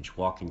change,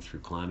 walking through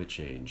climate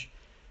change.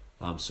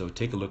 So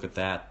take a look at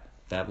that.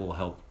 That will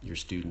help your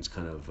students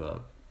kind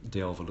of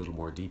delve a little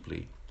more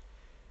deeply.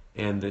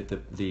 And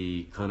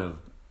the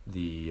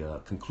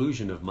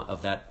conclusion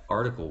of that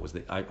article was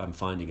that I'm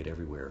finding it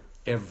everywhere.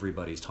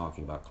 Everybody's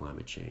talking about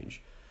climate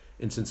change.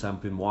 And since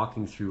I've been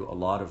walking through a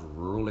lot of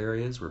rural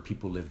areas where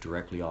people live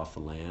directly off the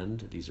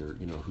land, these are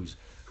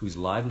whose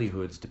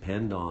livelihoods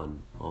depend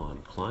on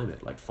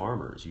climate, like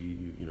farmers.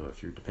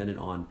 If you're dependent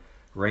on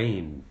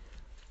rain,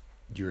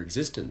 your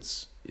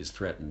existence is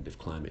threatened if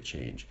climate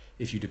change.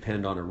 If you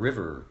depend on a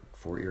river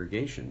for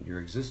irrigation, your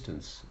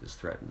existence is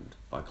threatened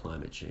by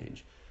climate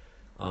change.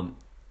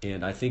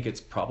 And I think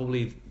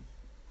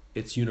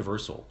it's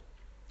universal.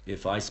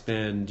 If I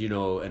spend,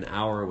 an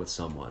hour with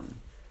someone,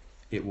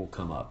 it will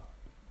come up,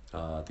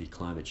 the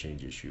climate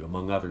change issue,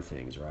 among other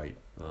things, right?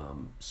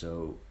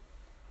 So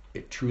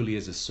it truly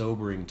is a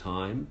sobering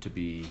time to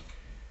be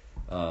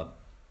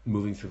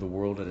moving through the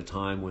world at a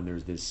time when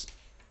there's this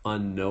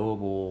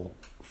unknowable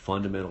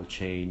fundamental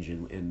change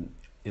in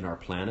our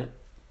planet.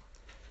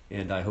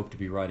 And I hope to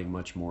be writing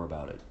much more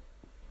about it.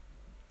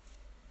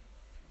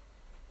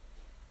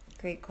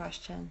 Great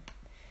question.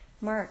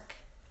 Mark.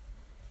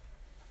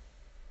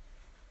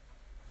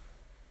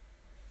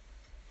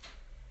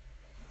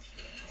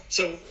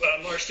 So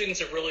our students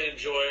have really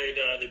enjoyed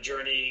the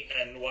journey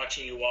and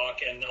watching you walk,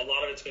 and a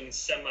lot of it's been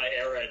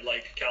semi-arid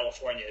like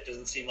California. It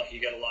doesn't seem like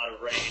you get a lot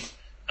of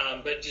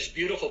rain, but just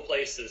beautiful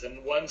places.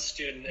 And one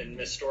student in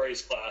Miss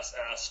Story's class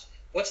asked,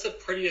 what's the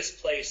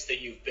prettiest place that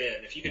you've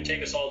been? If you could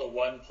take us all to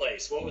one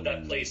place, what would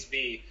that place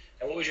be?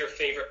 And what was your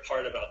favorite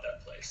part about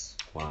that place?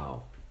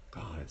 Wow.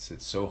 God,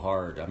 it's so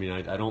hard. I mean,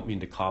 I don't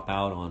mean to cop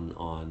out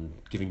on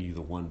giving you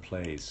the one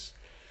place.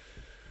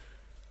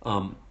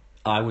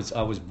 I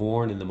was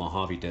born in the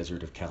Mojave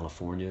Desert of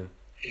California,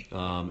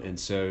 and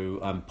so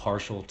I'm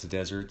partial to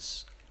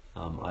deserts.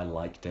 I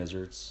like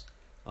deserts,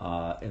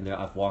 and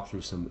I've walked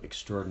through some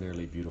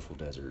extraordinarily beautiful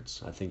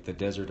deserts. I think the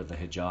desert of the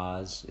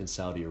Hejaz in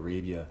Saudi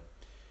Arabia,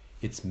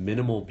 its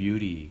minimal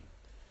beauty,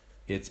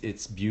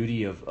 its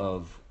beauty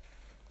of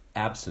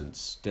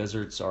absence.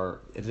 Deserts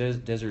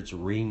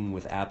ring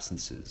with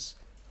absences.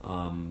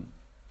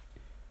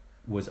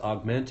 Was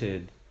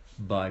augmented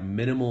by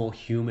minimal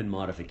human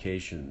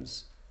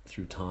modifications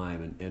through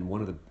time, and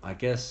one of the, I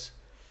guess,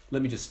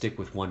 let me just stick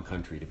with one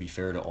country to be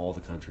fair to all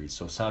the countries.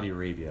 So Saudi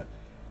Arabia,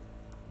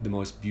 the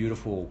most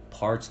beautiful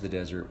parts of the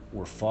desert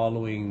were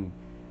following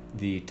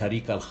the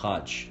Tariq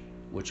al-Hajj,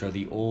 which are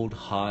the old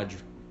Hajj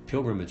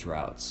pilgrimage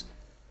routes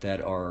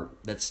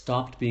that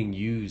stopped being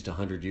used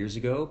 100 years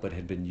ago but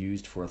had been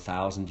used for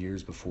 1,000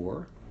 years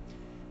before.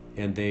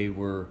 And they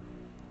were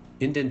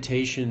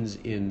indentations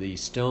in the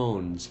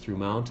stones through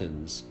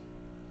mountains,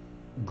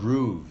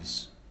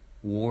 grooves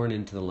worn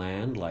into the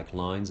land like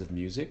lines of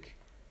music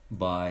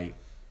by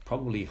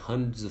probably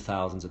hundreds of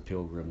thousands of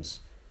pilgrims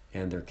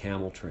and their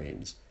camel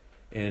trains.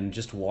 And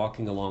just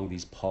walking along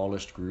these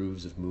polished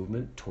grooves of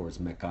movement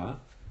towards Mecca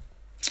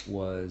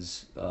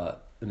was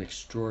an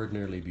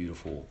extraordinarily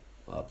beautiful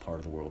part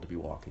of the world to be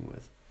walking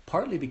with.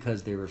 Partly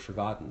because they were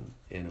forgotten,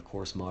 and of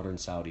course modern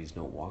Saudis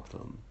don't walk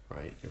them,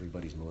 right?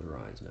 Everybody's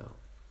motorized now.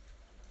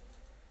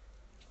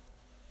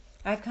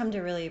 I've come to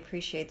really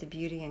appreciate the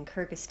beauty in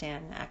Kyrgyzstan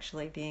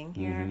actually being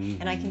here,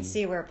 Mm-hmm. and I can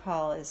see where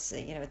Paul is.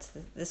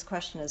 This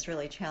question is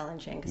really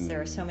challenging because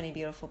there are so many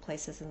beautiful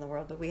places in the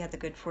world. But we had the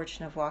good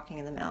fortune of walking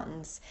in the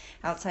mountains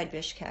outside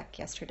Bishkek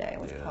yesterday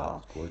with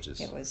Paul. It's gorgeous.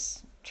 It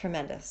was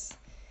tremendous.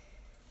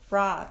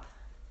 Rob,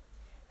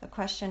 a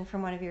question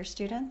from one of your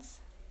students?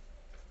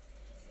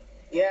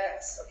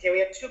 Yes. Okay, we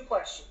have two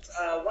questions.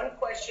 One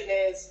question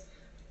is,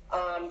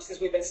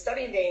 since we've been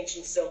studying the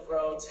ancient Silk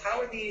Roads,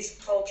 how are these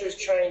cultures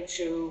trying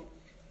to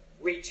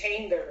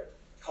retain their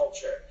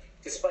culture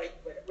despite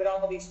with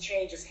all these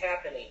changes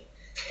happening?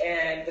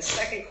 And the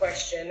second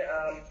question,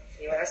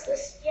 can you ask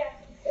this? Yeah.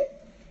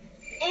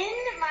 In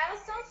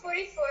milestone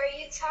 44,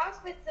 you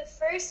talk with the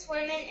first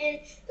women in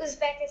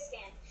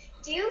Uzbekistan.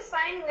 Do you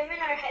find women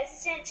are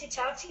hesitant to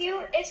talk to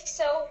you? If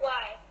so,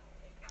 why?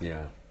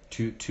 Yeah,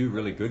 two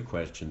really good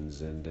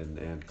questions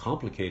and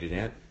complicated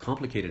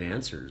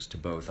answers to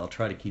both. I'll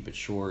try to keep it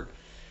short.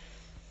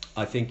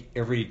 I think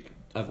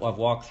I've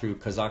walked through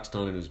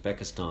Kazakhstan and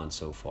Uzbekistan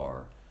so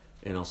far,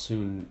 and I'll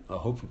soon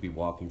hopefully be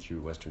walking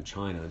through Western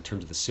China in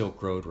terms of the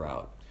Silk Road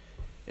route.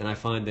 And I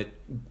find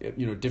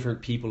that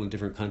different people in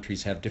different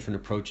countries have different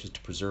approaches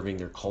to preserving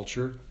their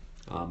culture.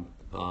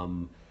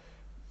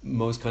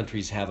 Most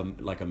countries have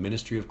a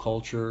ministry of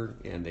culture,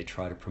 and they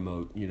try to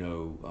promote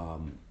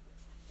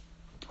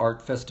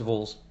art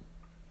festivals,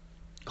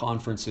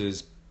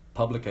 conferences,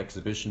 public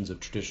exhibitions of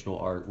traditional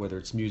art, whether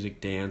it's music,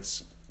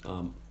 dance,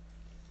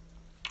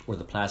 or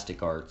the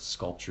plastic arts,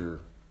 sculpture.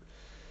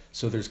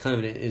 So there's kind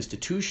of an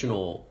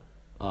institutional,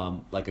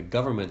 like a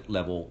government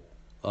level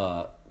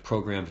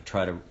program to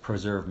try to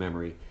preserve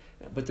memory.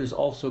 But there's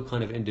also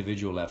kind of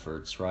individual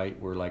efforts, right?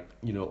 Where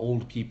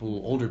older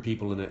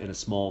people in a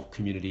small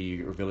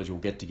community or village will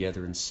get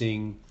together and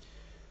sing.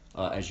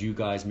 As you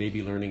guys may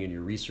be learning in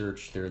your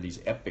research, there are these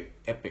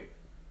epic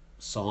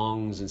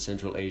songs in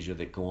Central Asia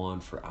that go on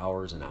for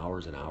hours and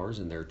hours and hours,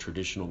 and they're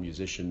traditional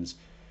musicians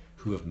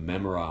who have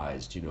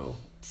memorized,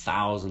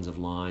 thousands of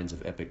lines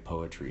of epic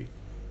poetry,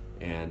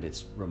 and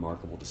it's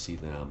remarkable to see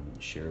them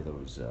share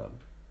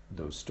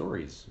those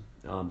stories.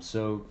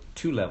 So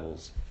two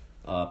levels.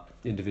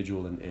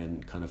 Individual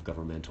and kind of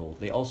governmental.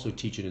 They also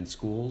teach it in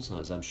schools,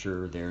 as I'm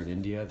sure there in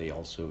India. They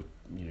also,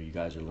 you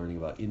guys are learning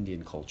about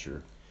Indian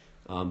culture.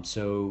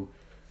 So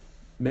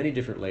many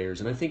different layers,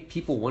 and I think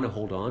people want to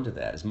hold on to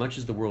that as much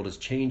as the world is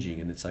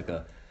changing, and it's like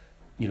a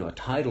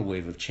tidal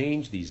wave of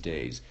change these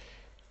days.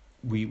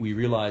 We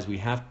realize we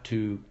have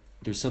to.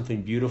 There's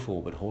something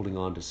beautiful, but holding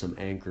on to some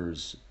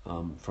anchors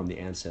from the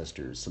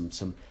ancestors,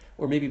 some.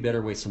 Or maybe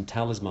better way, some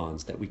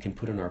talismans that we can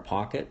put in our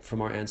pocket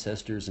from our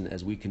ancestors, and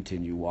as we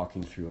continue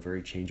walking through a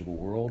very changeable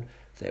world,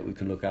 that we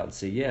can look out and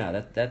say,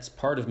 yeah, that's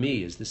part of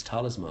me, is this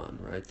talisman,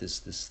 right?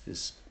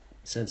 This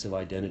sense of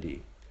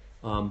identity.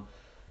 The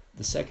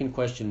second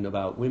question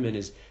about women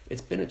is,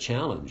 it's been a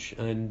challenge,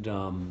 and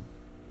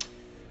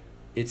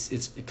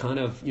it's kind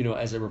of,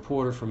 as a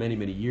reporter for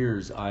many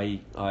years,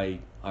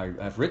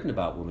 I've written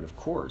about women, of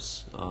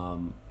course,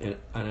 and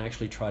I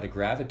actually try to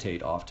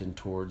gravitate often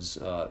towards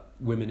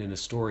women in a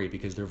story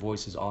because their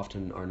voices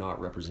often are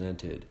not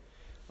represented.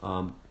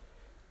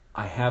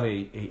 I have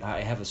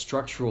a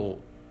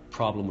structural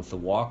problem with the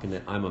walk in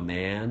that I'm a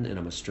man and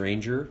I'm a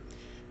stranger,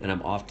 and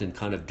I'm often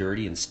kind of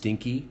dirty and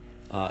stinky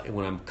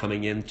when I'm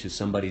coming into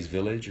somebody's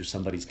village or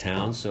somebody's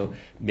town. So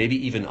maybe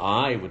even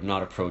I would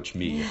not approach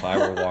me if I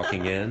were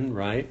walking in,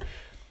 right?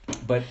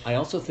 But I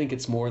also think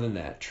it's more than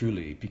that,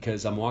 truly,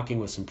 because I'm walking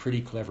with some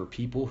pretty clever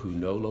people who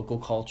know local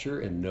culture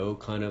and know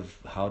kind of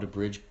how to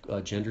bridge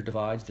gender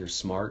divides. They're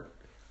smart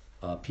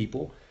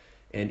people,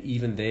 and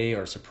even they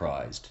are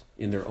surprised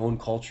in their own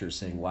culture,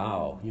 saying,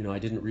 wow, I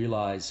didn't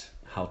realize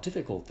how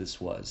difficult this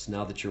was.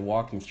 Now that you're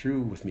walking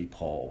through with me,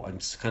 Paul, I'm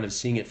kind of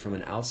seeing it from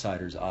an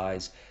outsider's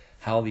eyes,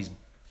 how these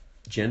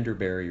gender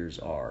barriers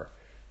are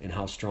and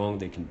how strong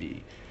they can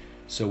be.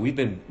 So we've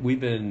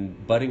been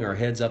butting our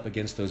heads up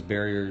against those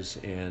barriers,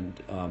 and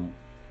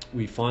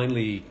we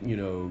finally,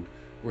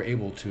 were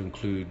able to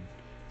include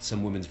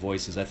some women's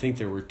voices. I think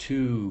there were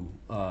 2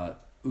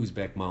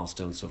 Uzbek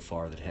milestones so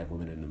far that had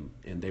women in them,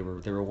 and they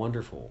were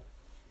wonderful.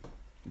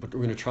 But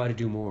we're going to try to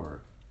do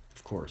more,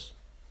 of course.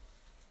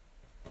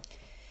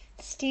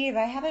 Steve,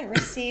 I haven't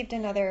received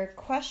another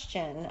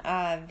question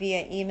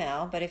via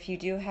email, but if you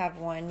do have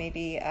one,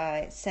 maybe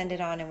send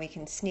it on and we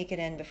can sneak it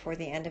in before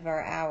the end of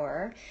our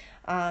hour.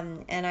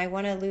 And I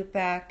want to loop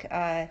back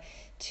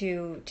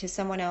to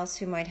someone else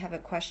who might have a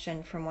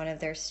question from one of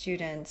their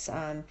students.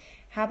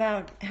 How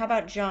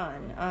about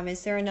John?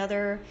 Is there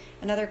another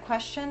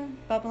question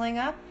bubbling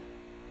up?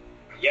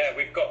 Yeah,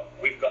 we've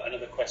got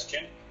another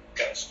question.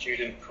 Got a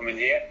student coming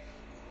here.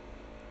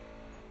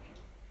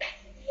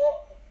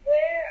 Where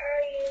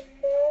are you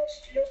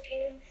most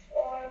looking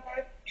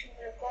forward to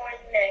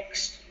going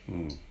next?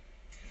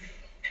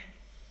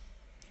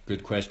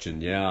 Good question.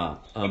 Yeah.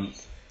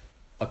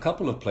 A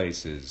couple of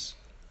places.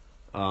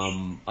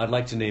 I'd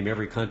like to name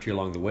every country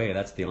along the way.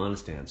 That's the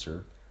honest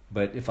answer.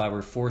 But if I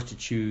were forced to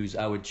choose,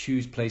 I would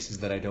choose places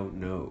that I don't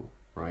know,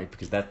 right?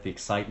 Because that's the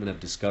excitement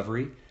of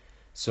discovery.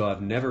 So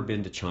I've never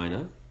been to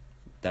China.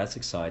 That's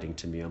exciting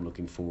to me. I'm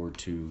looking forward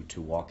to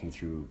walking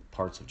through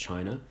parts of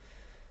China.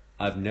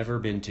 I've never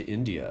been to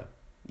India.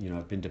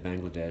 I've been to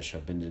Bangladesh,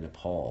 I've been to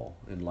Nepal,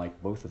 and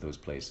like both of those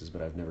places,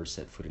 but I've never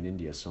set foot in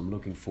India. So I'm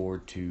looking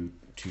forward to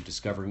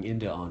discovering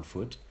India on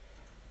foot.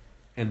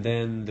 And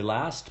then the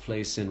last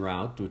place en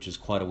route, which is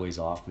quite a ways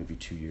off, maybe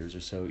 2 years or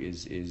so,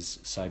 is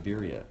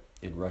Siberia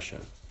in Russia.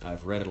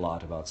 I've read a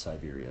lot about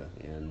Siberia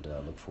and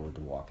look forward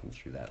to walking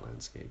through that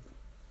landscape.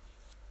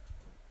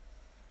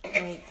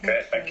 Great,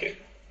 Thank you.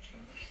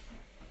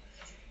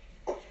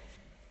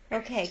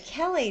 Okay,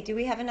 Kelly, do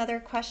we have another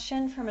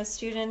question from a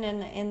student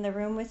in the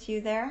room with you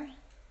there?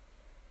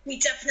 We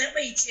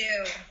definitely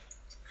do.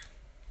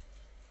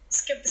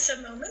 Let's give this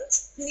a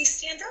moment. Can you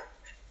stand up?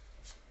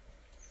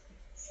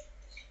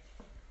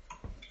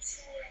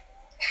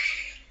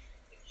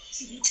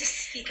 You need to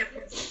speak up.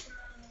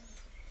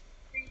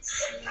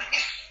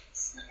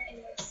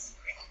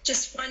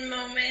 Just one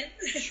moment.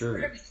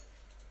 Sure.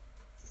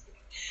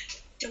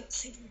 Don't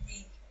say your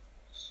name.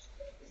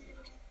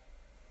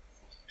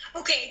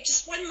 Okay,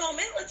 just one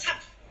moment. Let's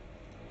have.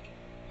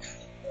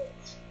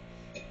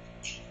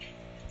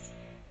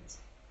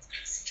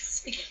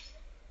 Speak.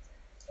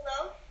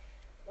 Hello?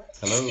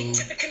 Hello. Speak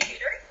to the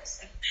computer.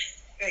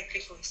 Very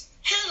quick voice.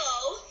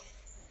 Hello.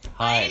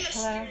 Hi. I am a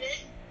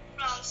student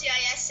from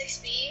CIS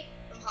 6B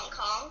from Hong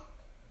Kong.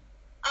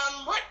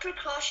 What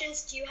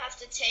precautions do you have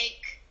to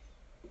take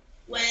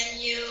when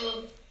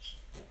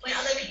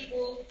other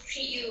people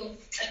treat you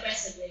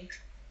aggressively?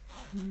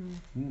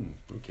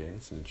 Okay,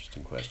 that's an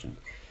interesting question.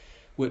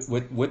 What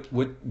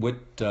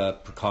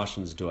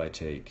precautions do I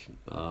take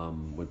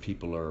when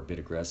people are a bit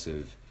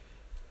aggressive?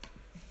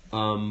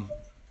 I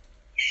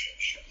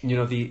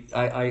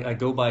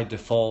go by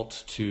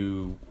default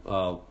to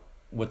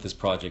what this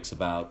project's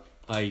about.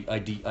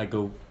 I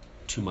go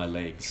to my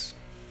legs,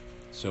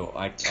 so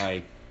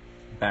I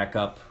back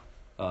up.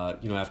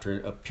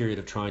 After a period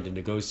of trying to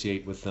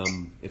negotiate with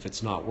them, if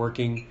it's not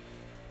working,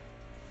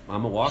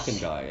 I'm a walking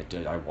guy.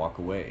 I walk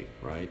away,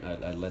 right?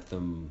 I let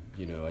them,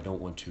 I don't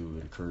want to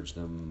encourage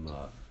them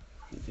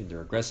in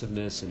their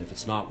aggressiveness, and if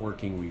it's not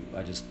working,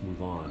 I just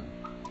move on.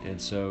 And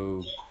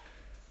so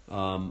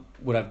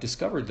what I've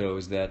discovered, though,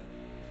 is that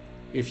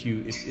if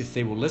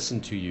they will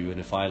listen to you, and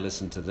if I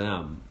listen to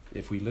them,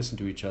 if we listen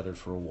to each other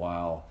for a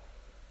while,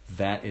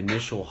 that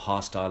initial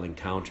hostile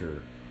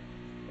encounter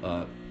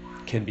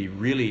can be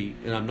really,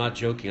 and I'm not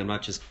joking, I'm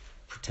not just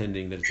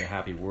pretending that it's a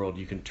happy world,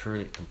 you can turn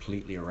it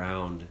completely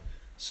around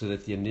so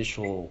that the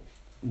initial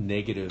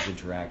negative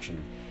interaction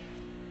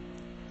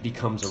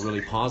becomes a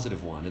really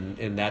positive one,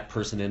 and that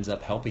person ends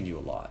up helping you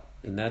a lot.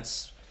 And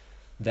that's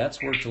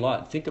worked a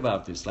lot. Think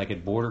about this, like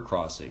at border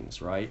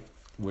crossings, right?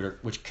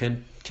 Which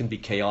can be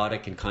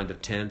chaotic and kind of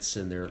tense,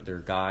 and they're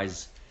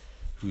guys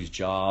whose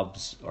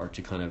jobs are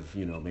to kind of,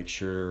 make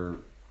sure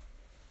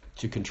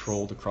to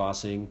control the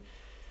crossing.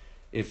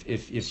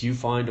 If you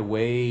find a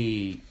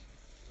way,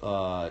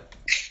 a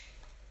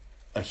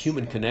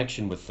human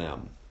connection with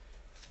them,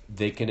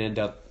 they can end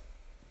up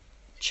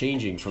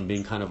changing from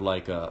being kind of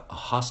like a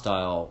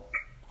hostile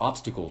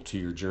obstacle to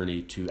your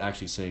journey to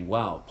actually saying,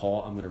 wow,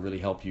 Paul, I'm going to really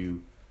help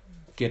you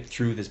get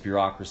through this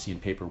bureaucracy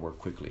and paperwork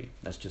quickly.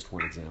 That's just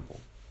one example.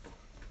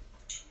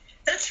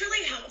 That's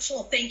really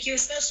helpful. Thank you,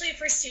 especially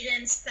for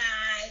students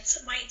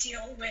that might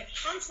deal with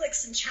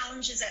conflicts and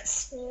challenges at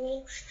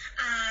school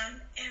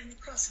and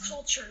across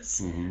cultures.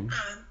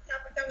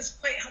 That was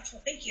quite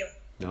helpful. Thank you.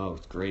 No,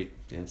 it's great.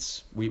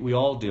 We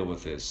all deal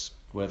with this,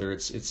 whether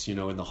it's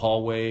in the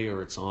hallway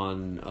or it's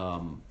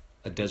on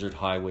a desert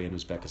highway in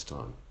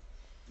Uzbekistan.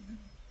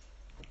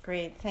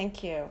 Great,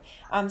 thank you.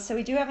 So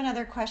we do have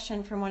another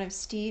question from one of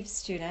Steve's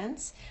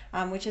students,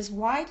 which is,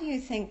 why do you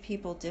think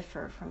people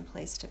differ from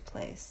place to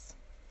place?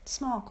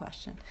 Small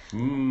question.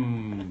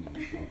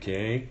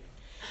 Okay.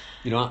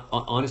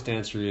 Honest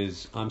answer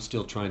is I'm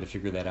still trying to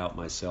figure that out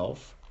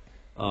myself.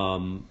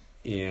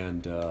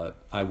 And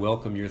I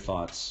welcome your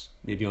thoughts,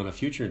 maybe on a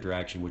future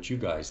interaction, what you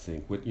guys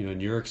think, in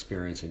your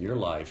experience in your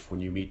life, when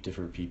you meet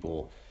different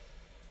people,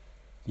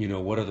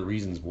 what are the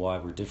reasons why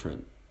we're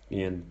different?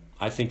 And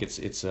I think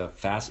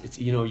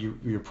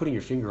you're putting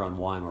your finger on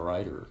why I'm a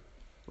writer.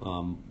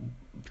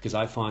 Because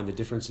I find the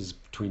differences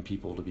between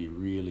people to be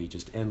really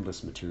just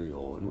endless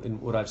material.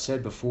 And what I've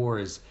said before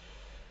is,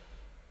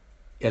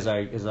 as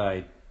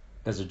a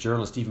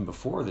journalist, even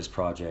before this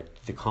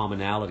project, the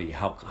commonality,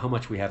 how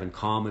much we have in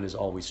common is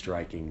always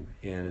striking.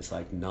 And it's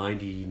like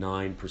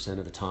 99%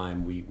 of the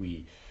time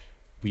we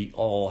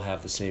all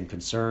have the same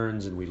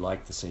concerns and we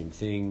like the same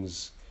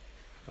things,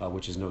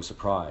 which is no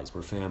surprise.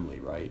 We're family,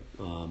 right?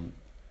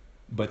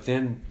 But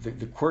then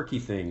the quirky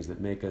things that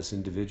make us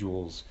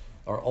individuals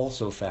are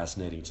also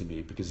fascinating to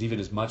me, because even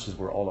as much as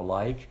we're all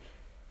alike,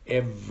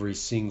 every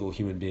single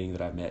human being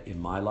that I've met in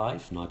my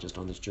life, not just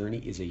on this journey,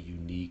 is a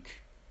unique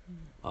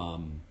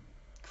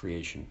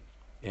creation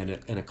and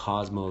a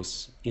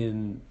cosmos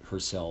in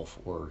herself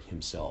or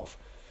himself.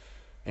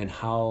 And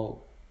how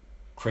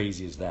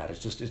crazy is that?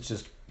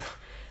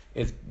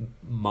 It's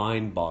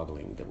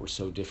mind-boggling that we're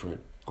so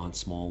different on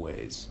small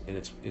ways, and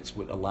it's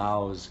what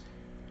allows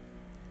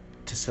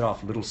to set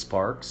off little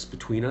sparks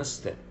between us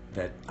that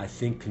I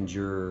think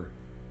conjure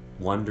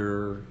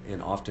wonder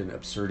and often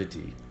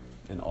absurdity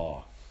and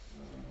awe.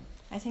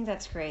 I think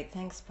that's great.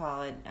 Thanks,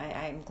 Paul.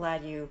 I'm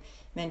glad you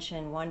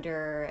mentioned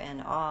wonder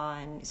and awe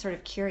and sort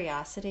of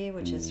curiosity,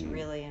 which is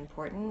really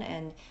important,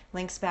 and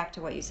links back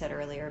to what you said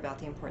earlier about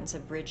the importance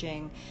of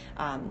bridging,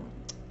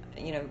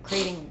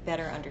 creating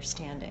better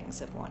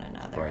understandings of one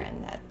another, right.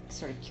 And that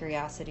sort of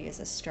curiosity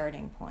is a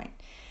starting point.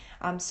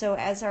 So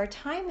as our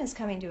time is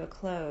coming to a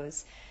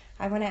close,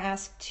 I want to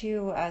ask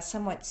two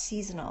somewhat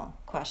seasonal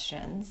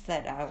questions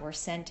that were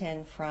sent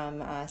in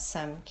from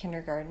some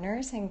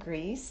kindergartners in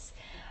Greece.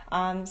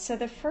 So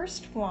the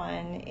first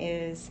one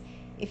is,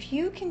 if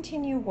you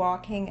continue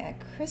walking at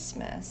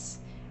Christmas,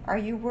 are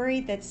you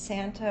worried that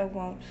Santa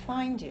won't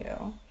find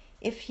you?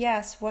 If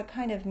yes, what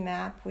kind of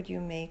map would you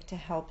make to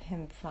help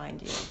him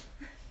find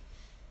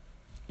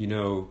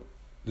you?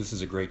 This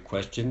is a great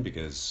question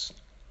because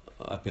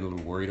I've been a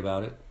little worried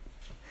about it.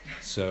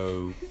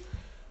 So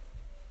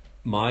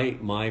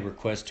my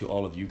request to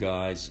all of you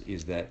guys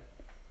is that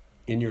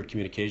in your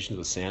communications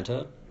with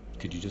Santa,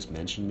 could you just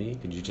mention me?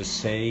 Could you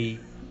just say,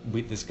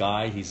 with this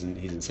guy, he's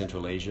in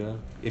Central Asia.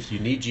 If you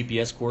need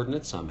GPS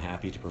coordinates, I'm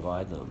happy to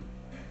provide them.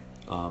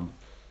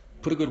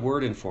 Put a good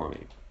word in for me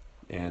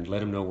and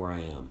let him know where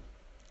I am.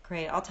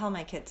 Great. I'll tell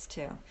my kids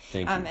too.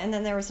 Thank you. And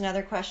then there was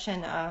another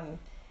question,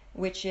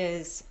 which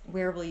is,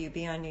 where will you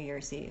be on New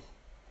Year's Eve?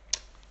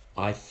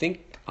 I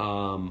think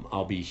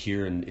I'll be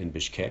here in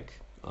Bishkek.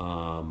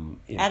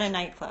 At a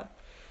nightclub.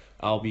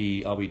 I'll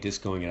be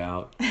discoing it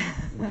out.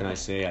 What can I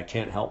say? I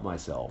can't help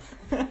myself.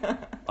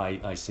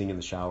 I sing in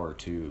the shower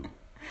too.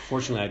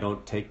 Fortunately, I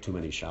don't take too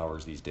many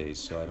showers these days,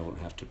 so I don't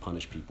have to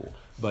punish people.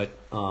 But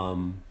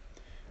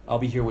I'll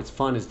be here. What's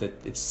fun is that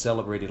it's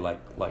celebrated like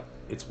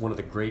it's one of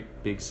the great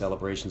big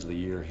celebrations of the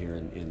year here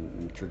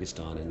in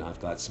Kyrgyzstan, and I've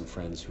got some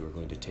friends who are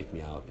going to take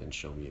me out and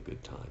show me a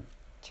good time.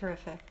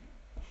 Terrific.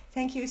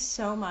 Thank you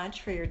so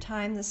much for your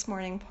time this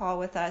morning, Paul,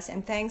 with us.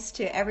 And thanks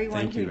to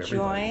everyone who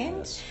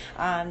joined,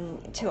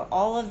 to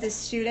all of the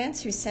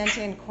students who sent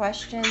in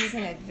questions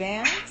in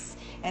advance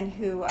and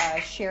who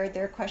shared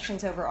their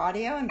questions over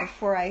audio. And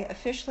before I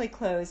officially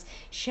close,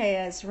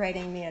 Shea is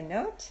writing me a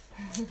note.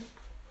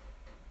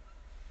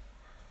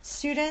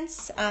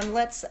 Students,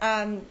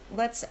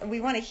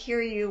 we want to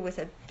hear you with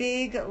a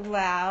big,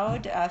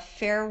 loud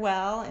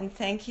farewell and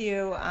thank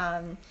you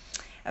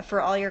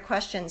for all your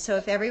questions. So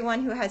if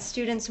everyone who has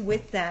students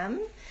with them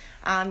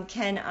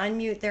can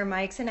unmute their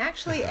mics, and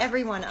actually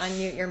everyone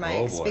unmute your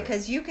mics,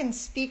 because you can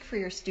speak for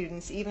your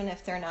students even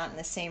if they're not in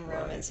the same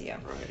room as you.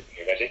 Right.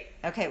 You ready?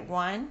 Okay,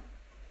 1,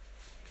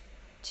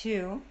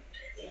 2,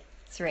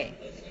 3.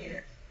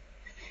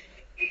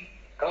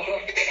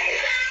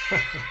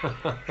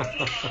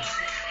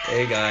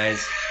 Hey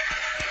guys.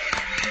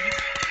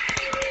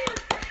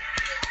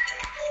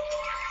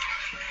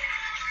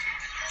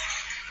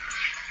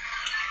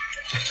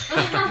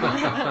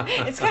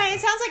 It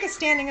sounds like a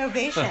standing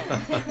ovation.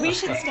 We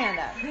should stand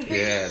up.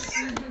 Yes.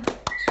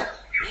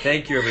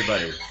 Thank you,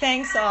 everybody.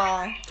 Thanks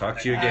all. Talk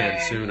to you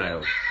again soon, I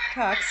hope.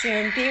 Talk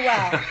soon. Be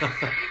well.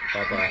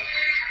 Bye-bye.